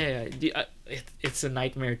that. Yeah, it's a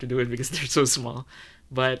nightmare to do it because they're so small.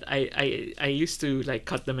 But I used to like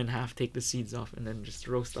cut them in half, take the seeds off, and then just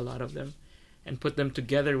roast a lot of them, and put them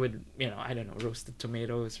together with I don't know, roasted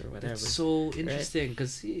tomatoes or whatever. That's so interesting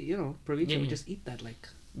because provincia we Yeah. just eat that like.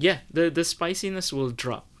 Yeah, the spiciness will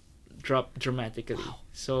drop dramatically. Wow.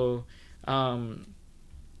 So,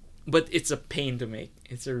 but it's a pain to make.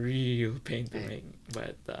 It's a real pain to make.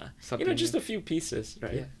 But just a few pieces,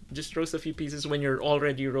 right? Yeah. Just roast a few pieces. When you're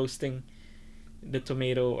already roasting the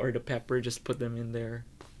tomato or the pepper, just put them in there.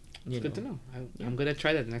 It's good to know. I'm gonna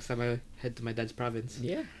try that next time I head to my dad's province.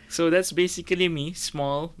 Yeah. So that's basically me.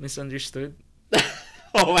 Small, misunderstood.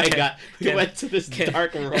 Oh my god, you went to this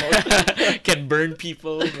dark road. Can burn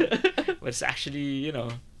people, but it's actually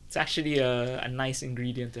a nice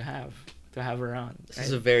ingredient to have around. This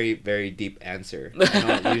is a very, very deep answer.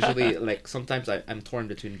 I know, usually, like, sometimes I'm torn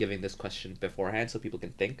between giving this question beforehand so people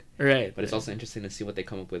can think. Right. But it's also interesting to see what they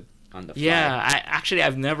come up with on the fly. Yeah,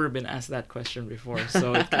 I've never been asked that question before,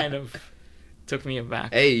 so it kind of took me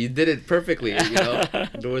aback. Hey, you did it perfectly,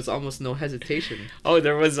 There was almost no hesitation. Oh,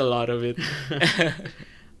 there was a lot of it.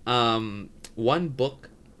 One book,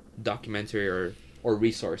 documentary, or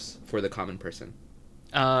resource for the common person.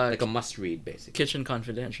 Like a must-read, basically. Kitchen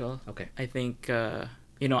Confidential. Okay. I think,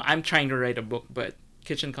 I'm trying to write a book, but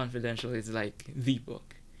Kitchen Confidential is like the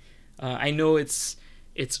book. I know it's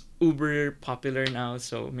uber popular now,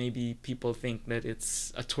 so maybe people think that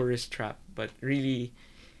it's a tourist trap, but really,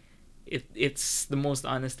 it's the most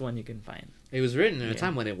honest one you can find. It was written in a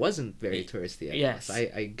time when it wasn't very touristy. Yes.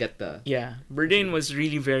 I get the... Yeah. Bourdain was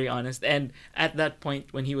really very honest. And at that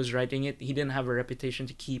point, when he was writing it, he didn't have a reputation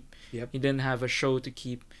to keep. Yep. He didn't have a show to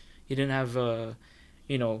keep. He didn't have,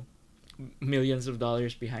 millions of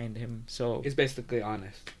dollars behind him. So He's basically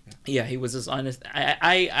honest. yeah, he was as honest.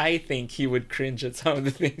 I think he would cringe at some of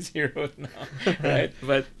the things he wrote now, right?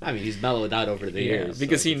 But I mean, he's mellowed out over the years.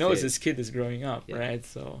 because so he to knows say- his kid is growing up, Yeah. right?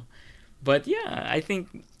 So, but yeah, I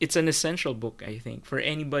think it's an essential book. I think for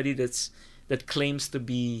anybody that claims to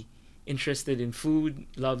be interested in food,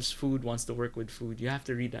 loves food, wants to work with food, you have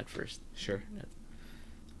to read that first. Sure.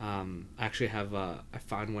 I actually have I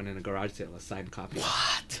found one in a garage sale, a signed copy.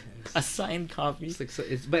 What? Yes. A signed copy? It's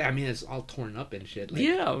like but I mean it's all torn up and shit. Like,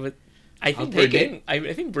 Yeah, but I think take Bourdain.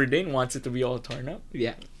 I think Bourdain wants it to be all torn up.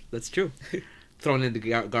 yeah, that's true. Thrown in the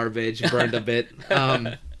garbage, burned a bit.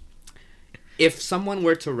 If someone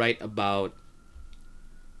were to write about,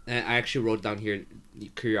 and I actually wrote down here,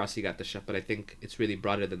 curiosity got the chef, but I think it's really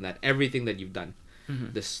broader than that. Everything that you've done,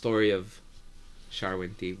 the story of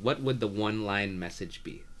Sharwin tea. What would the one-line message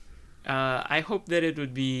be? I hope that it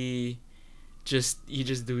would be you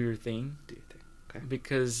just do your thing. Do you think? Okay.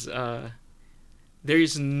 Because there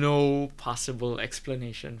is no possible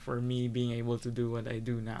explanation for me being able to do what I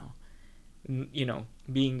do now. You know,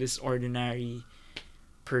 being this ordinary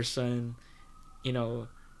person, you know,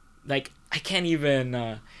 like I can't even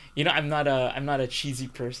you know, I'm not a cheesy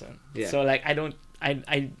person. Yeah. So like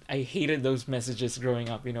I hated those messages growing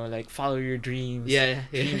up, you know, like follow your dreams. Yeah.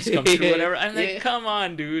 Dreams come true, whatever. I'm like, Yeah. come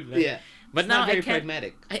on, dude. Like, Yeah. But It's now not very I can't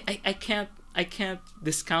pragmatic. I can't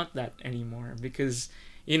discount that anymore because,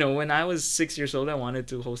 you know, when I was 6 years old, I wanted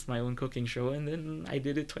to host my own cooking show, and then I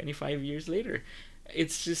did it 25 years later.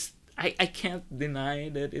 It's just I can't deny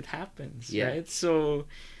that it happens, Yeah. right? So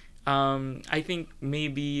I think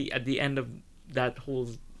maybe at the end of that whole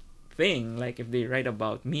thing, like if they write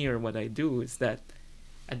about me or what I do, is that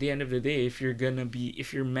at the end of the day, if you're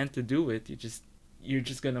meant to do it, you're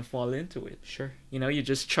just gonna fall into it. Sure. You know, you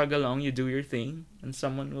just chug along, you do your thing, and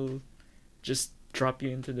someone will just drop you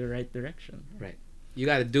into the right direction. Right. You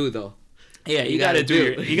gotta do though. Yeah, You gotta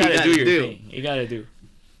do. you gotta do your do. thing. You gotta do.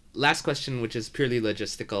 Last question, which is purely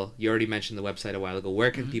logistical. You already mentioned the website a while ago.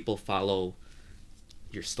 Where can people follow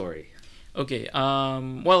your story? Okay.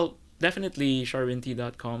 Well, definitely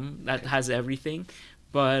sharwint.com. That has everything.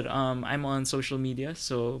 But I'm on social media,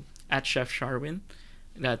 so at Chef Sharwin.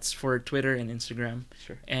 That's for Twitter and Instagram.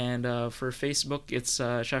 Sure. And for Facebook, it's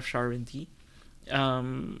Chef Sharwin T.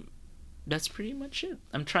 That's pretty much it.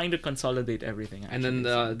 I'm trying to consolidate everything. And then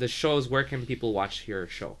actually. the shows, where can people watch your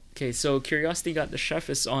show? Okay, so Curiosity Got the Chef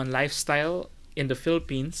is on Lifestyle in the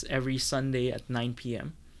Philippines every Sunday at 9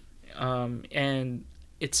 p.m. And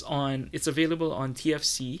it's available on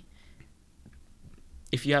TFC.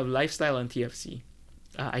 If you have Lifestyle on TFC,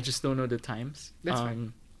 I just don't know the times. That's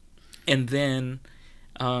fine. And then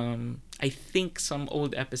I think some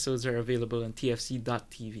old episodes are available on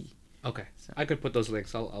TFC.tv. Okay. So- I could put those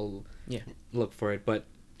links. I'll Yeah. look for it. But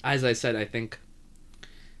as I said, I think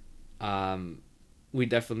we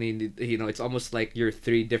definitely need, you know, it's almost like you're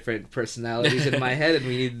three different personalities in my head, and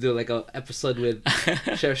we need to do like a episode with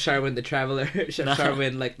Chef Sharwin the traveler, Chef No.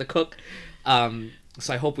 Sharwin like the cook.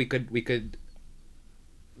 So I hope we could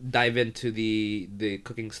dive into the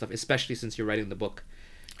cooking stuff, especially since you're writing the book.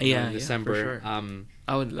 In December. for sure.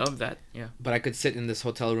 I would love that. Yeah. But I could sit in this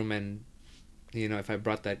hotel room and, you know, if I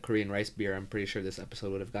brought that Korean rice beer, I'm pretty sure this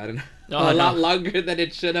episode would have gotten Oh, a lot no. longer than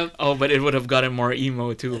it should have. Oh, but it would have gotten more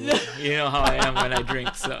emo too. You know how I am when I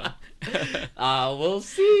drink, so. We'll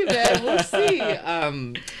see, man. We'll see.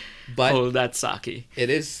 But Oh, that sake. it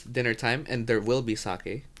is dinner time, and there will be sake,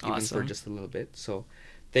 even for Awesome. just a little bit. So,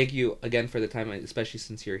 thank you again for the time, especially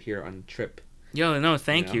since you're here on trip. Yo, no,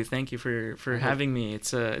 thank Yeah. you. Thank you for I hope- having me.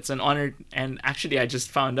 It's an honor, and actually I just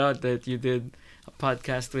found out that you did a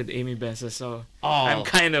podcast with Amy Bessa, so I'm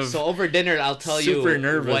kind of so over dinner. I'll tell you super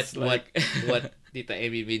nervous, what Tita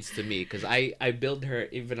Amy means to me, because I billed her,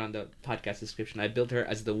 even on the podcast description, I billed her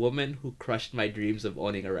as the woman who crushed my dreams of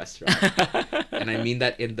owning a restaurant, and I mean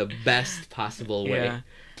that in the best possible way. Yeah.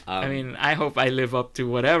 I mean, I hope I live up to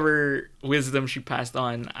whatever wisdom she passed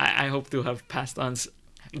on. I hope to have passed on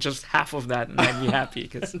just half of that, and I'd be happy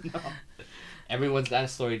because everyone's got a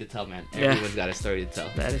story to tell, man. Yeah. Everyone's got a story to tell.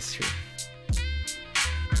 that is true.